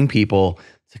allowing people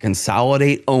to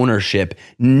consolidate ownership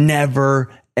never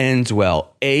ends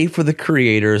well. A, for the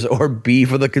creators, or B,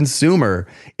 for the consumer.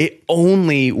 It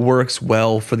only works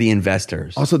well for the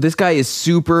investors. Also, this guy is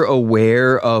super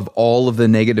aware of all of the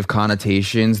negative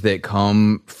connotations that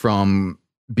come from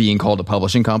being called a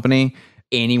publishing company.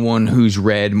 Anyone who's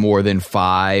read more than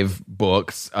 5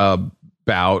 books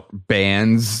about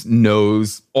bands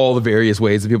knows all the various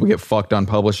ways that people get fucked on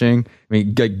publishing. I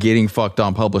mean, getting fucked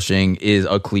on publishing is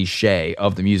a cliche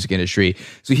of the music industry.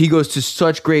 So he goes to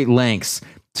such great lengths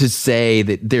to say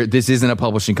that this isn't a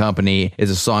publishing company,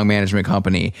 it's a song management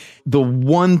company. The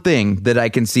one thing that I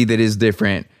can see that is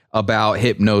different about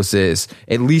Hipgnosis,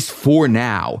 at least for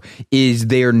now, is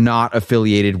they're not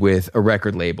affiliated with a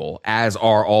record label, as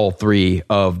are all 3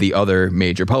 of the other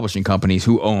major publishing companies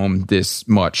who own this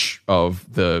much of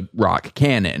the rock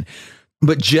canon.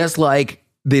 But just like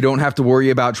they don't have to worry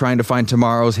about trying to find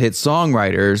tomorrow's hit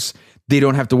songwriters, They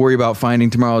don't have to worry about finding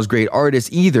tomorrow's great artists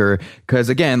either, because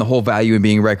again, the whole value in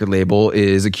being a record label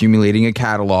is accumulating a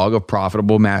catalog of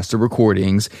profitable master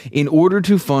recordings in order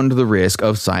to fund the risk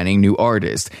of signing new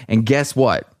artists. And guess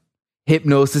what?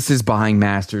 Hipgnosis is buying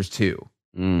masters too.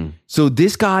 So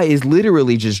this guy is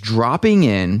literally just dropping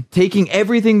in, taking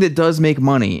everything that does make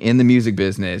money in the music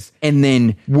business, and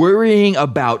then worrying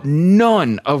about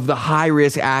none of the high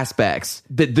risk aspects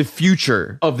that the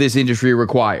future of this industry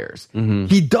requires.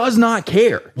 He does not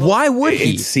care. Why would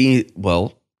he?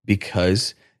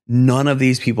 Because none of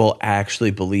these people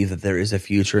actually believe that there is a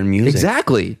future in music.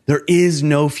 Exactly. There is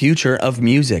no future of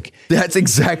music. That's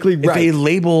exactly right. If a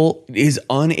label is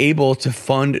unable to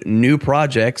fund new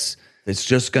projects, it's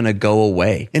just going to go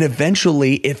away. And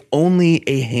eventually, if only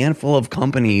a handful of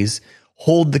companies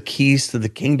hold the keys to the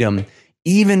kingdom,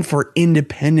 even for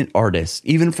independent artists,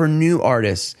 even for new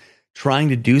artists trying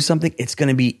to do something, it's going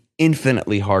to be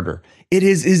infinitely harder. It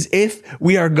is as if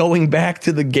we are going back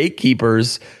to the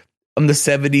gatekeepers from the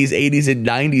 70s, 80s, and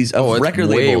 90s of record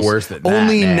labels. Way worse than that,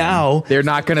 Only man. Now they're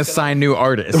not going to sign new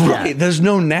artists. Right. Yeah. There's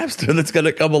no Napster that's going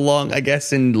to come along, I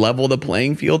guess, and level the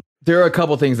playing field. There are a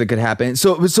couple things that could happen.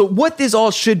 So what this all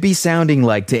should be sounding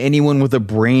like to anyone with a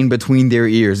brain between their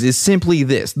ears is simply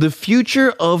this. The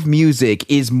future of music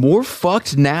is more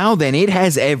fucked now than it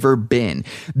has ever been.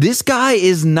 This guy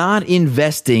is not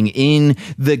investing in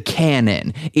the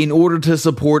canon in order to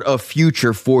support a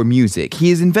future for music. He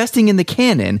is investing in the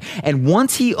canon, and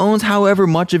once he owns however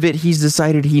much of it he's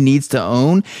decided he needs to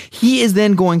own, he is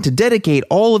then going to dedicate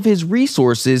all of his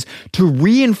resources to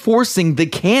reinforcing the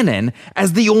canon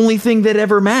as the only thing that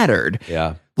ever mattered.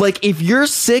 Yeah. Like, if you're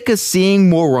sick of seeing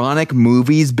moronic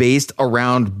movies based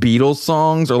around Beatles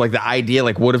songs, or like the idea,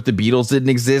 like, what if the Beatles didn't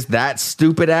exist? That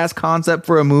stupid ass concept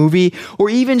for a movie, or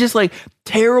even just like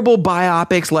terrible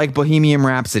biopics like Bohemian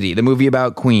Rhapsody, the movie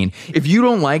about Queen. If you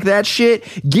don't like that shit,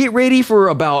 get ready for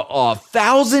about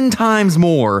 1,000 times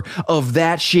more of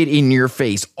that shit in your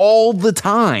face all the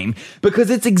time, because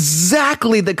it's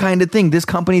exactly the kind of thing this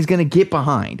company's going to get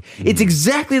behind. It's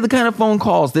exactly the kind of phone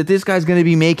calls that this guy's going to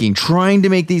be making, trying to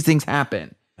make these things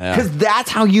happen. Because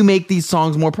that's how you make these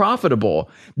songs more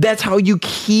profitable. That's how you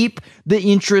keep the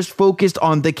interest focused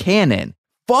on the canon.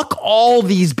 Fuck all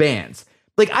these bands.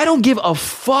 Like, I don't give a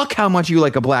fuck how much you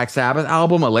like a Black Sabbath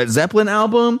album, a Led Zeppelin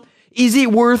album. Is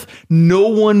it worth no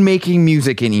one making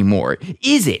music anymore?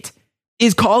 Is it?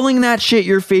 Is calling that shit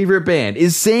your favorite band?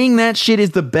 Is saying that shit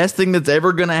is the best thing that's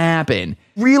ever gonna happen?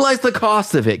 Realize the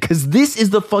cost of it, because this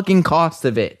is the fucking cost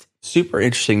of it. Super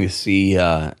interesting to see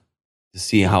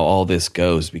how all this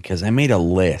goes, because I made a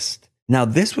list. Now,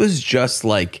 this was just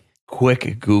like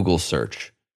quick Google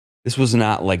search. This was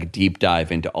not like a deep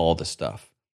dive into all the stuff.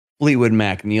 Fleetwood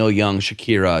Mac, Neil Young,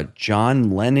 Shakira, John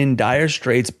Lennon, Dire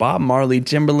Straits, Bob Marley,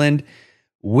 Timbaland,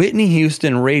 Whitney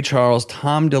Houston, Ray Charles,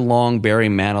 Tom DeLonge, Barry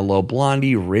Manilow,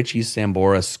 Blondie, Richie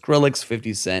Sambora, Skrillex,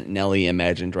 50 Cent, Nelly,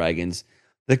 Imagine Dragons,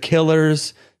 The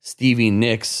Killers, Stevie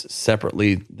Nicks,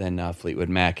 separately than Fleetwood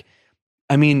Mac.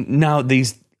 I mean, now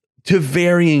these, to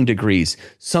varying degrees,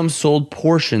 some sold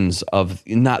portions of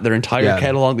not their entire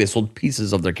catalog. They sold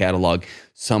pieces of their catalog.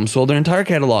 Some sold their entire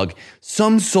catalog.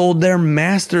 Some sold their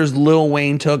masters. Lil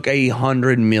Wayne took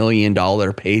 $100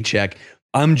 million paycheck.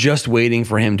 I'm just waiting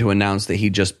for him to announce that he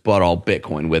just bought all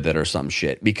Bitcoin with it or some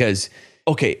shit. Because,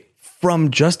 okay, from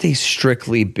just a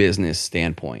strictly business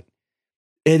standpoint,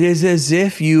 it is as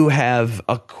if you have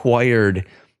acquired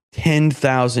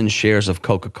 10,000 shares of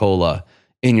Coca-Cola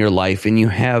in your life, and you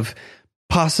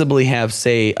possibly have,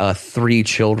 say, 3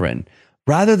 children.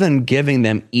 Rather than giving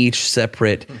them each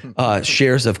separate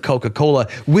shares of Coca-Cola,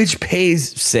 which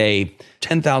pays, say,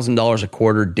 $10,000 a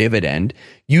quarter dividend,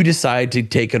 you decide to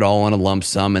take it all in a lump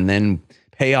sum and then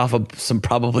pay off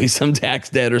probably some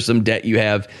tax debt or some debt you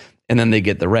have, and then they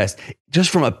get the rest. Just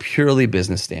from a purely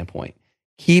business standpoint,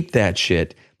 keep that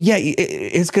shit. Yeah,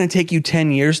 it's going to take you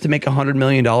 10 years to make $100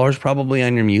 million probably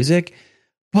on your music.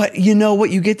 But you know what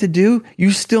you get to do?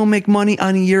 You still make money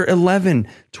on year 11,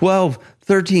 12,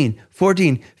 13,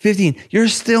 14, 15. You're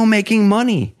still making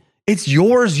money. It's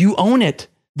yours. You own it.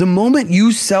 The moment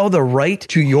you sell the right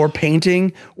to your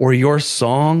painting or your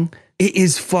song, it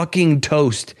is fucking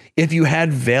toast. If you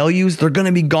had values, they're going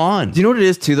to be gone. Do you know what it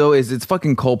is too, though? Is it's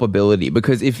fucking culpability.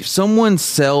 Because if someone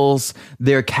sells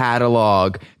their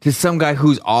catalog to some guy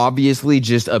who's obviously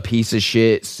just a piece of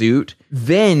shit suit,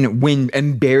 then when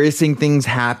embarrassing things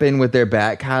happen with their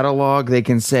back catalog, they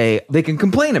can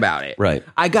complain about it. Right.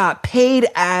 I got paid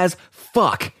as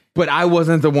fuck, but I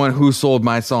wasn't the one who sold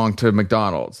my song to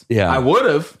McDonald's. Yeah. I would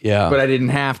have, yeah, but I didn't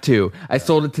have to. I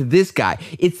sold it to this guy.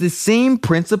 It's the same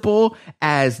principle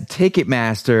as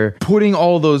Ticketmaster putting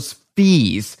all those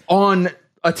fees on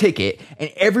a ticket,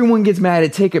 and everyone gets mad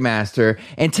at Ticketmaster,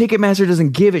 and Ticketmaster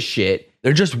doesn't give a shit.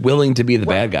 They're just willing to be the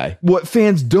bad guy. What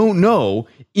fans don't know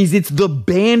is it's the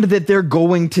band that they're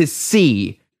going to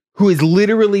see who is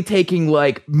literally taking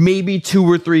like maybe $2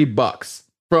 or $3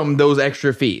 from those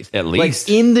extra fees. At least.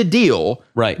 Like in the deal,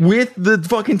 right, with the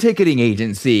fucking ticketing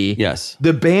agency. Yes.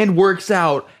 The band works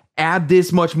out, add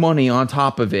this much money on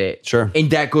top of it. Sure. And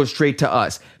that goes straight to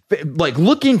us. Like,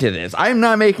 look into this. I'm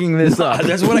not making this up.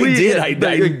 That's what I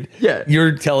did. Yeah.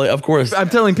 You're telling, of course. I'm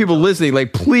telling people listening,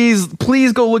 like, please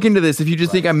go look into this if you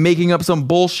just think I'm making up some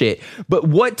bullshit. But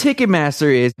what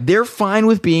Ticketmaster is, they're fine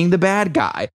with being the bad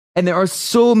guy. And there are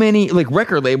so many, like,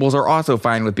 record labels are also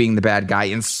fine with being the bad guy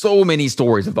in so many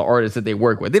stories of the artists that they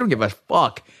work with. They don't give a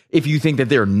fuck if you think that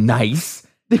they're nice.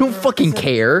 They don't fucking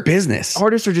care. Business.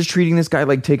 Artists are just treating this guy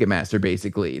like Ticketmaster,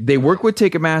 basically. They work with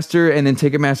Ticketmaster, and then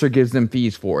Ticketmaster gives them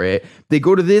fees for it. They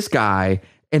go to this guy,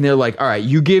 and they're like, all right,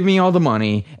 you give me all the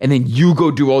money, and then you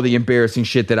go do all the embarrassing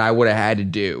shit that I would have had to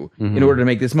do in order to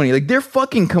make this money. Like, they're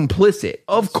fucking complicit.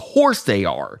 Of course they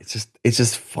are. It's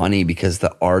just funny because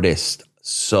the artists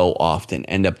so often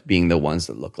end up being the ones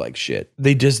that look like shit.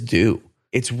 They just do.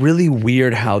 It's really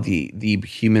weird how the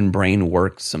human brain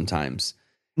works sometimes.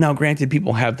 Now, granted,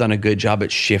 people have done a good job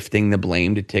at shifting the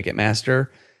blame to Ticketmaster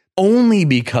only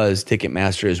because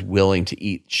Ticketmaster is willing to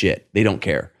eat shit. They don't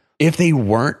care. If they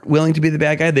weren't willing to be the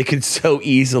bad guy, they could so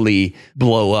easily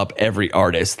blow up every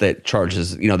artist that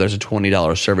charges, there's a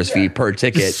 $20 service fee per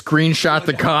ticket. Just screenshot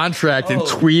the contract and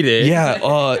tweet it. Yeah.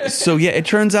 It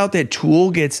turns out that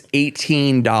Tool gets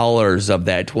 $18 of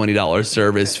that $20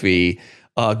 service fee.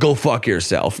 Go fuck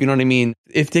yourself. You know what I mean?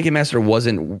 If Ticketmaster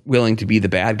wasn't willing to be the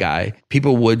bad guy,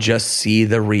 people would just see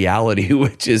the reality,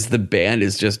 which is the band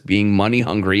is just being money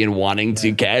hungry and wanting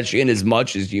to cash in as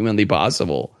much as humanly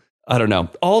possible. I don't know.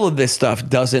 All of this stuff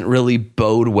doesn't really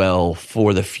bode well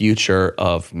for the future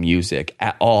of music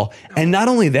at all. And not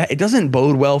only that, it doesn't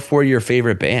bode well for your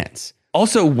favorite bands.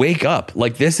 Also, wake up.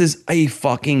 Like, this is a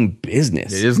fucking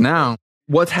business. It is now.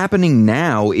 What's happening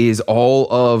now is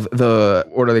all of the,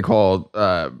 what are they called?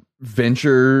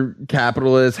 Venture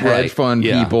capitalists, hedge fund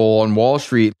people on Wall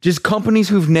Street, just companies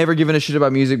who've never given a shit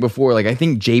about music before. Like, I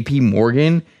think JP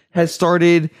Morgan has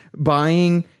started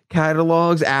buying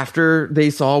catalogs after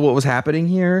they saw what was happening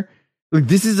here. Like,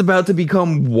 this is about to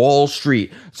become Wall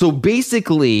Street. So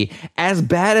basically, as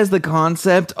bad as the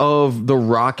concept of the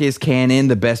rock is canon,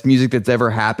 the best music that's ever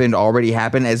happened already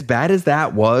happened, as bad as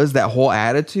that was, that whole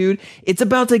attitude, it's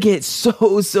about to get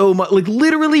so much, like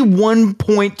literally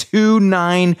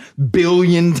 1.29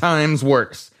 billion times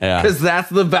worse. Yeah. Because that's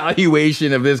the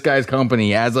valuation of this guy's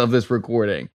company as of this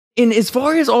recording. And as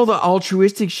far as all the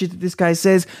altruistic shit that this guy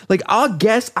says, like, I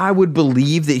guess I would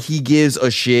believe that he gives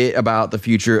a shit about the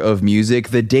future of music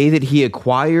the day that he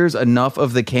acquires enough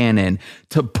of the canon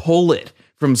to pull it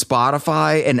from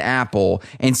Spotify and Apple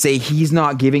and say he's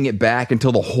not giving it back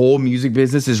until the whole music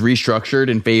business is restructured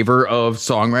in favor of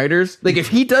songwriters. Like, if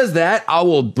he does that, I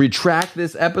will retract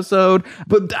this episode,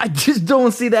 but I just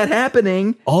don't see that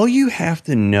happening. All you have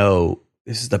to know,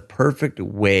 this is the perfect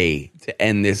way to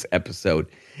end this episode,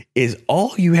 is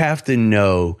all you have to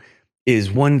know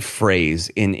is one phrase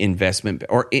in investment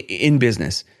or in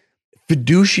business: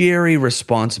 fiduciary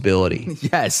responsibility.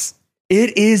 Yes.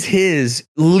 It is his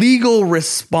legal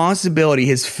responsibility,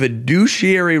 his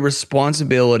fiduciary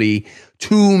responsibility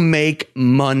to make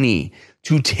money,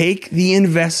 to take the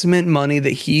investment money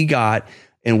that he got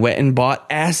and went and bought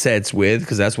assets with,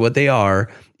 because that's what they are.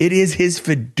 It is his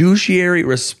fiduciary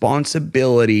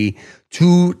responsibility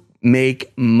to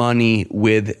make money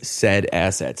with said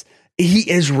assets. He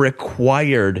is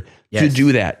required to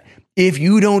do that. If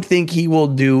you don't think he will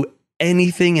do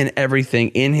anything and everything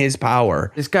in his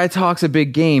power. This guy talks a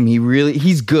big game.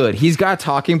 He's good. He's got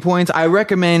talking points. I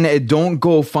recommend don't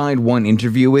go find one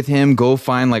interview with him. Go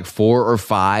find like 4 or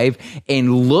 5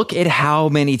 and look at how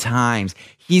many times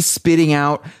he's spitting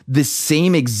out the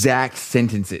same exact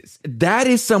sentences. That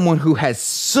is someone who has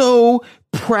so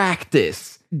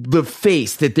practiced the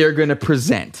face that they're going to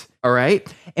present. All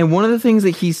right. And one of the things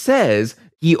that he says,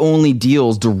 he only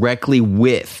deals directly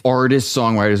with artists,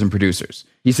 songwriters, and producers.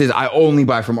 He says, I only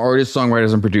buy from artists,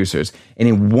 songwriters, and producers. And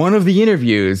in one of the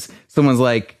interviews, someone's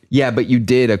like, yeah, but you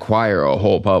did acquire a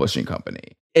whole publishing company.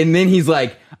 And then he's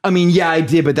like, I mean, yeah, I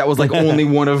did, but that was like only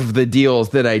one of the deals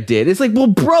that I did. It's like, well,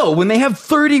 bro, when they have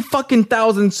 30 fucking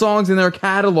thousand songs in their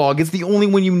catalog, it's the only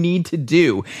one you need to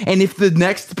do. And if the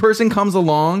next person comes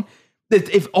along,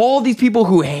 if all these people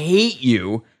who hate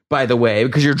you by the way,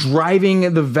 because you're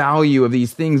driving the value of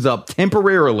these things up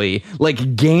temporarily, like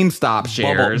GameStop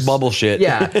shares. Bubble shit.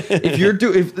 Yeah.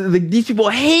 If these people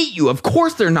hate you, of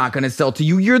course they're not going to sell to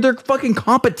you. You're their fucking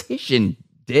competition,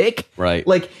 dick. Right.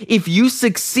 Like, if you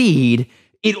succeed,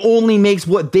 it only makes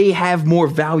what they have more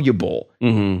valuable.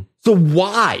 Mm-hmm. So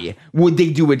why would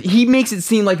they do it? He makes it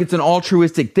seem like it's an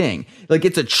altruistic thing. Like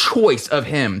it's a choice of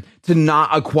him to not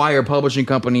acquire publishing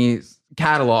companies'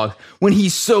 catalogs when he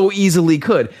so easily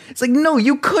could. It's like, no,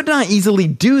 you could not easily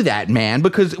do that, man,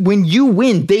 because when you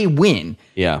win, they win.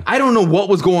 Yeah. I don't know what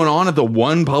was going on at the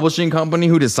one publishing company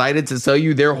who decided to sell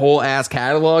you their whole ass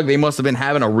catalog. They must have been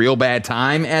having a real bad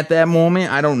time at that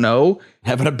moment. I don't know.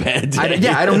 Having a bad day.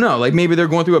 I don't know. Like maybe they're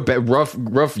going through a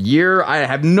rough year. I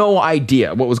have no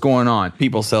idea what was going on.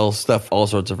 People sell stuff all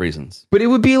sorts of reasons. But it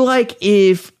would be like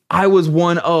if I was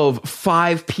one of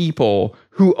 5 people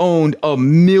who owned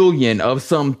 1 million of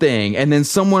something, and then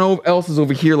someone else is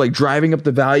over here like driving up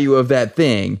the value of that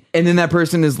thing, and then that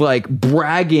person is like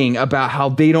bragging about how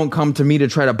they don't come to me to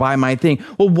try to buy my thing.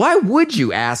 Well, why would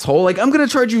you, asshole? Like, I'm gonna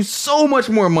charge you so much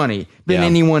more money than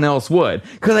anyone else would,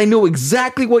 because I know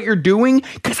exactly what you're doing,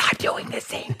 because I'm doing the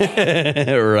same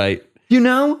thing. Right. You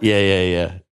know?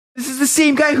 Yeah. This is the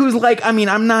same guy who's like, I mean,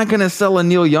 I'm not going to sell a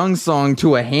Neil Young song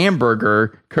to a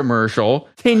hamburger commercial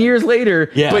 10 years later.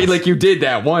 Yes. But like, you did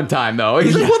that one time, though.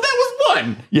 He's like, well, that was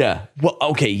one. Yeah. Well,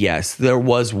 okay, yes, there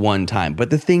was one time.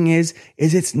 But the thing is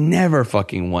it's never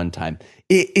fucking one time.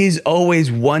 It is always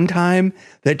one time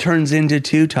that turns into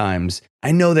 2 times.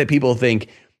 I know that people think,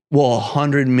 well,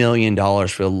 $100 million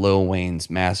for Lil Wayne's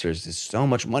Masters is so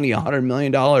much money, $100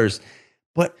 million.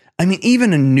 But I mean,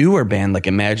 even a newer band like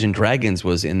Imagine Dragons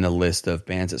was in the list of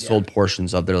bands that sold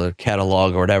portions of their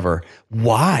catalog or whatever.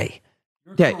 Why?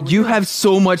 Yeah, you have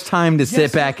so much time to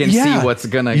sit back and see what's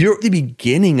gonna. You're at the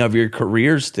beginning of your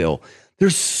career still.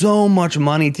 There's so much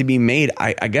money to be made.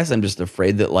 I guess I'm just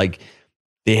afraid that like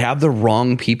they have the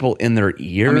wrong people in their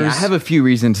ears. I mean, I have a few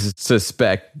reasons to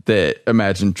suspect that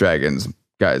Imagine Dragons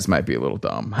guys might be a little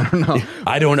dumb. I don't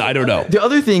know. I don't know. The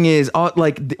other thing is,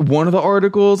 one of the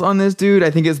articles on this dude,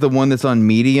 I think it's the one that's on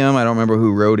Medium. I don't remember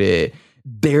who wrote it.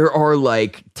 There are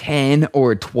like 10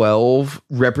 or 12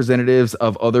 representatives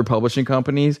of other publishing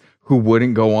companies who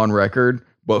wouldn't go on record,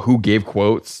 but who gave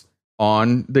quotes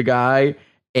on the guy.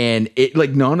 And it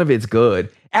like none of it's good.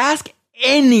 Ask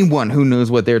anyone who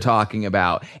knows what they're talking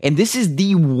about. And this is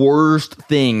the worst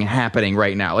thing happening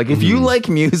right now. Like if you like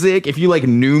music, if you like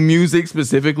new music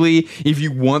specifically, if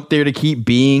you want there to keep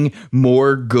being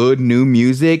more good new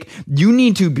music, you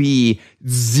need to be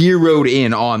zeroed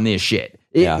in on this shit.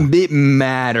 It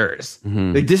matters.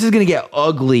 Like this is going to get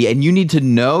ugly, and you need to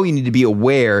know, you need to be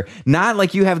aware, not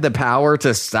like you have the power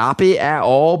to stop it at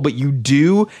all, but you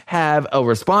do have a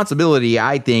responsibility,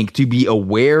 I think, to be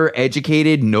aware,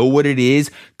 educated, know what it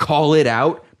is, call it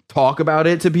out, talk about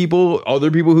it to people, other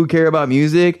people who care about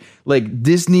music. Like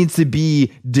this needs to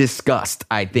be discussed,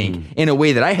 I think, in a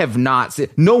way that I have not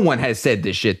said. No one has said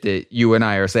this shit that you and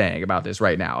I are saying about this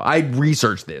right now. I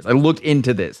researched this. I looked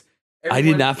into this. I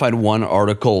did not find one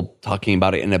article talking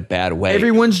about it in a bad way.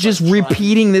 Everyone's just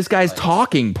repeating this guy's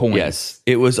talking points. Yes.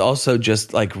 It was also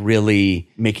just like really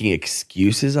making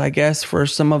excuses, I guess, for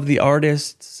some of the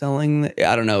artists selling.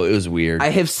 I don't know. It was weird. I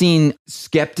have seen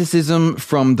skepticism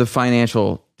from the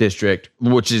financial district,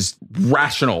 which is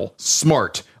rational,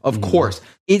 smart, of course.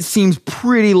 It seems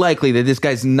pretty likely that this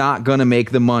guy's not going to make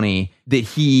the money that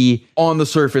he, on the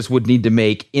surface, would need to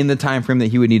make in the time frame that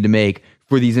he would need to make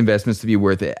for these investments to be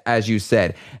worth it, as you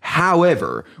said.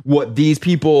 However, what these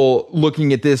people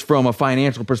looking at this from a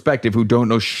financial perspective who don't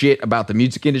know shit about the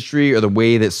music industry or the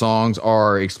way that songs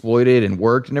are exploited and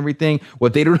worked and everything,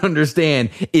 what they don't understand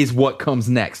is what comes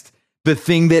next. The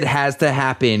thing that has to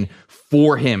happen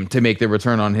for him to make the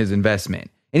return on his investment.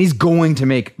 And he's going to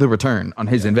make the return on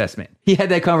his investment. He had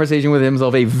that conversation with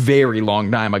himself a very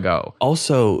long time ago.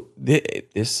 Also,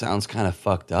 this sounds kind of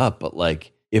fucked up, but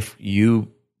like if you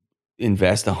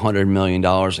invest $100 million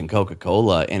in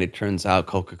Coca-Cola and it turns out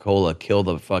Coca-Cola killed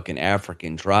a fucking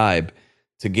African tribe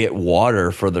to get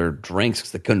water for their drinks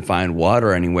because they couldn't find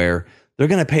water anywhere, they're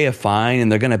going to pay a fine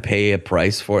and they're going to pay a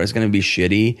price for it. It's going to be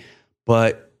shitty.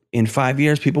 But in 5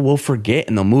 years, people will forget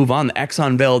and they'll move on. The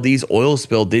Exxon Valdez oil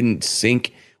spill didn't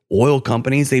sink oil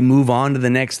companies. They move on to the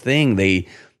next thing. They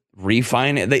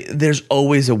refine it. There's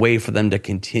always a way for them to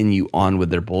continue on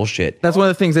with their bullshit. That's one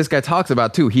of the things this guy talks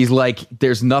about too. He's like,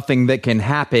 there's nothing that can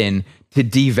happen to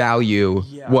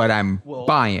devalue what I'm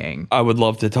buying. I would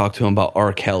love to talk to him about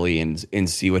R. Kelly and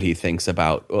see what he thinks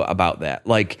about that.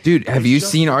 Like, Dude, have you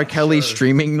seen R. Kelly's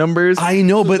streaming numbers? I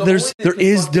know, but there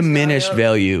is diminished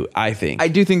value, I think. I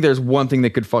do think there's one thing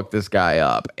that could fuck this guy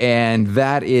up, and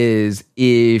that is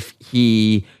if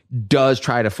he does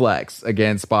try to flex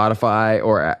against Spotify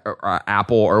or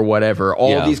Apple or whatever,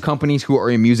 all these companies who are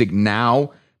in music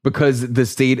now, because the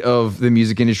state of the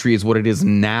music industry is what it is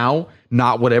now,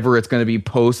 not whatever it's going to be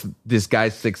post this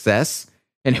guy's success.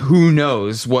 And who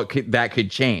knows that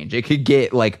could change. It could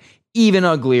get like even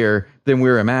uglier than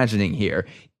we're imagining here.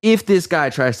 If this guy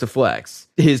tries to flex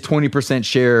his 20%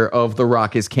 share of the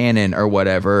rock is canon or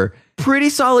whatever, pretty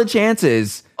solid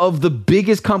chances of the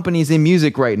biggest companies in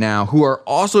music right now, who are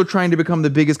also trying to become the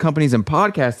biggest companies in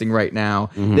podcasting right now,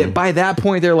 that by that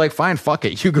point they're like, fine, fuck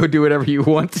it, you go do whatever you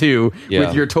want to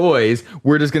with your toys.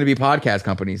 We're just going to be podcast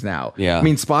companies now. I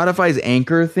mean, Spotify's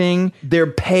Anchor thing,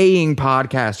 they're paying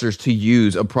podcasters to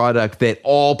use a product that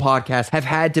all podcasts have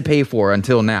had to pay for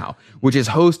until now, which is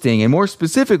hosting, and more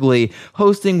specifically,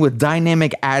 hosting with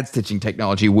dynamic ad stitching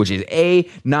technology, which is A,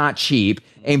 not cheap,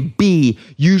 and B,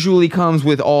 usually comes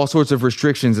with all sorts of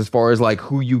restrictions as far as like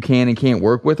who you can and can't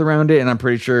work with around it. And I'm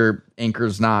pretty sure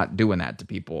Anchor's not doing that to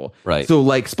people. Right. So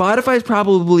like Spotify's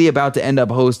probably about to end up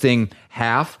hosting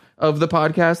half of the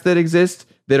podcasts that exist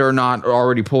that are not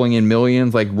already pulling in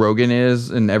millions like Rogan is,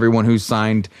 and everyone who's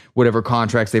signed whatever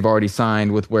contracts they've already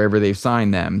signed with wherever they've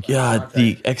signed them. Yeah,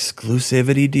 the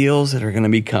exclusivity deals that are going to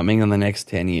be coming in the next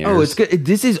 10 years. Oh, it's good.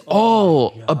 This is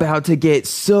all about to get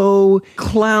so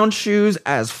clown shoes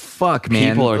as fuck,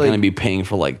 man. People are going to be paying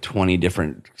for like 20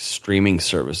 different streaming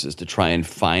services to try and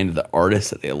find the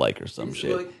artists that they like or some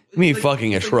shit. I mean,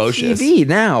 fucking atrocious. TV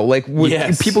now, like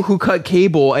with people who cut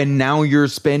cable, and now you're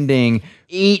spending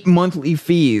 8 monthly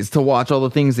fees to watch all the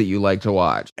things that you like to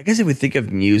watch. I guess if we think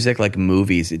of music like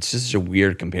movies, it's just a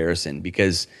weird comparison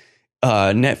because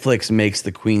Netflix makes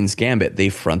The Queen's Gambit. They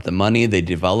front the money, they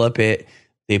develop it,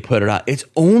 they put it out. It's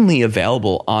only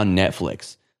available on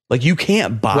Netflix. Like, you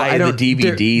can't buy the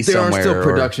DVD somewhere. There are still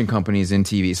production companies in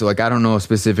TV. So, like, I don't know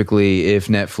specifically if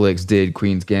Netflix did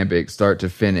Queen's Gambit start to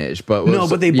finish. But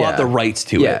they bought the rights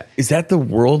to it. Is that the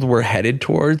world we're headed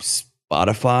towards?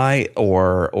 Spotify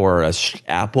or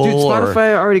Apple? Dude,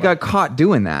 Spotify already got caught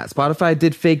doing that. Spotify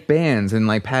did fake bands and,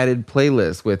 like, padded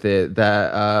playlists with it.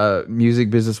 That Music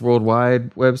Business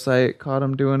Worldwide website caught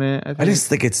them doing it, I think. I just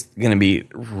think it's going to be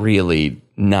really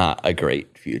not a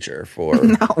great future for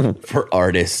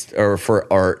artists or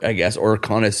for art, I guess, or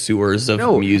connoisseurs of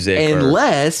music.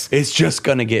 Unless it's just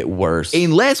going to get worse.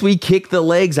 Unless we kick the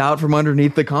legs out from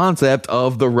underneath the concept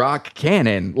of the rock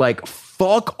canon. Like,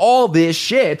 fuck all this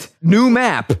shit. New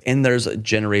map. And there's a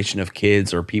generation of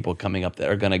kids or people coming up that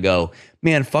are going to go,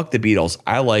 man, fuck the Beatles.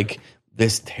 I like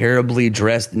this terribly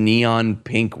dressed neon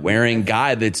pink wearing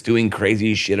guy that's doing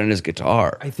crazy shit on his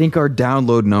guitar. I think our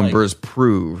download numbers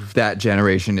prove that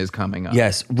generation is coming up.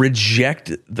 Yes.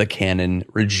 Reject the canon.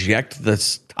 Reject the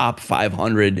top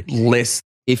 500 list.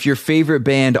 If your favorite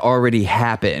band already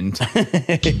happened,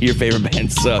 your favorite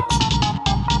band sucks.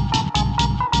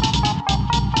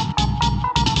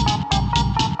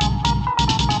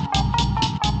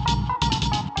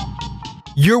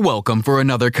 You're welcome for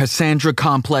another Cassandra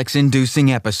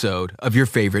Complex-inducing episode of Your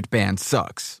Favorite Band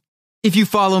Sucks. If you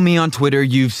follow me on Twitter,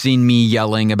 you've seen me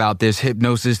yelling about this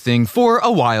hypnosis thing for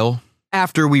a while.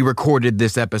 After we recorded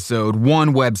this episode,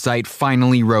 one website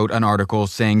finally wrote an article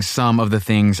saying some of the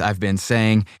things I've been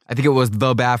saying. I think it was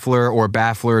The Baffler or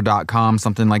baffler.com,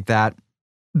 something like that.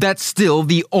 That's still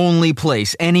the only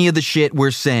place any of the shit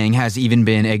we're saying has even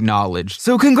been acknowledged.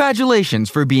 So congratulations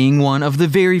for being one of the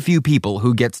very few people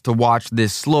who gets to watch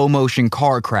this slow-motion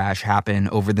car crash happen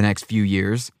over the next few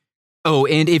years. Oh,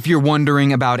 and if you're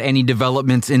wondering about any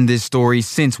developments in this story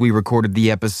since we recorded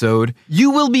the episode,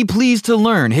 you will be pleased to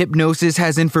learn Hipgnosis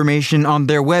has information on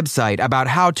their website about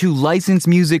how to license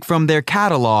music from their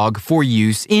catalog for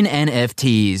use in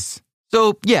NFTs.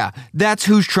 So, yeah, that's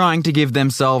who's trying to give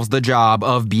themselves the job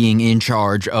of being in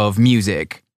charge of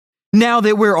music. Now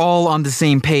that we're all on the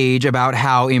same page about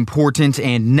how important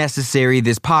and necessary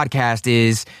this podcast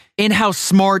is, and how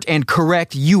smart and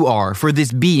correct you are for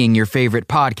this being your favorite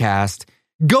podcast,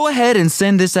 go ahead and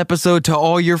send this episode to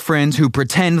all your friends who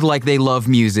pretend like they love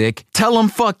music, tell them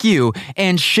fuck you,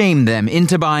 and shame them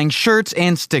into buying shirts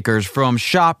and stickers from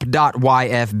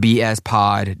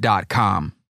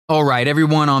shop.yfbspod.com. All right,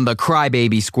 everyone on the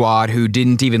Crybaby Squad who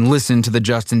didn't even listen to the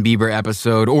Justin Bieber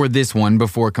episode or this one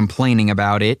before complaining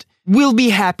about it, will be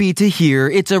happy to hear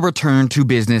it's a return to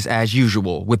business as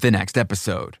usual with the next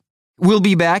episode. We'll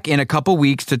be back in a couple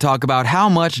weeks to talk about how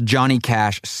much Johnny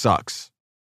Cash sucks.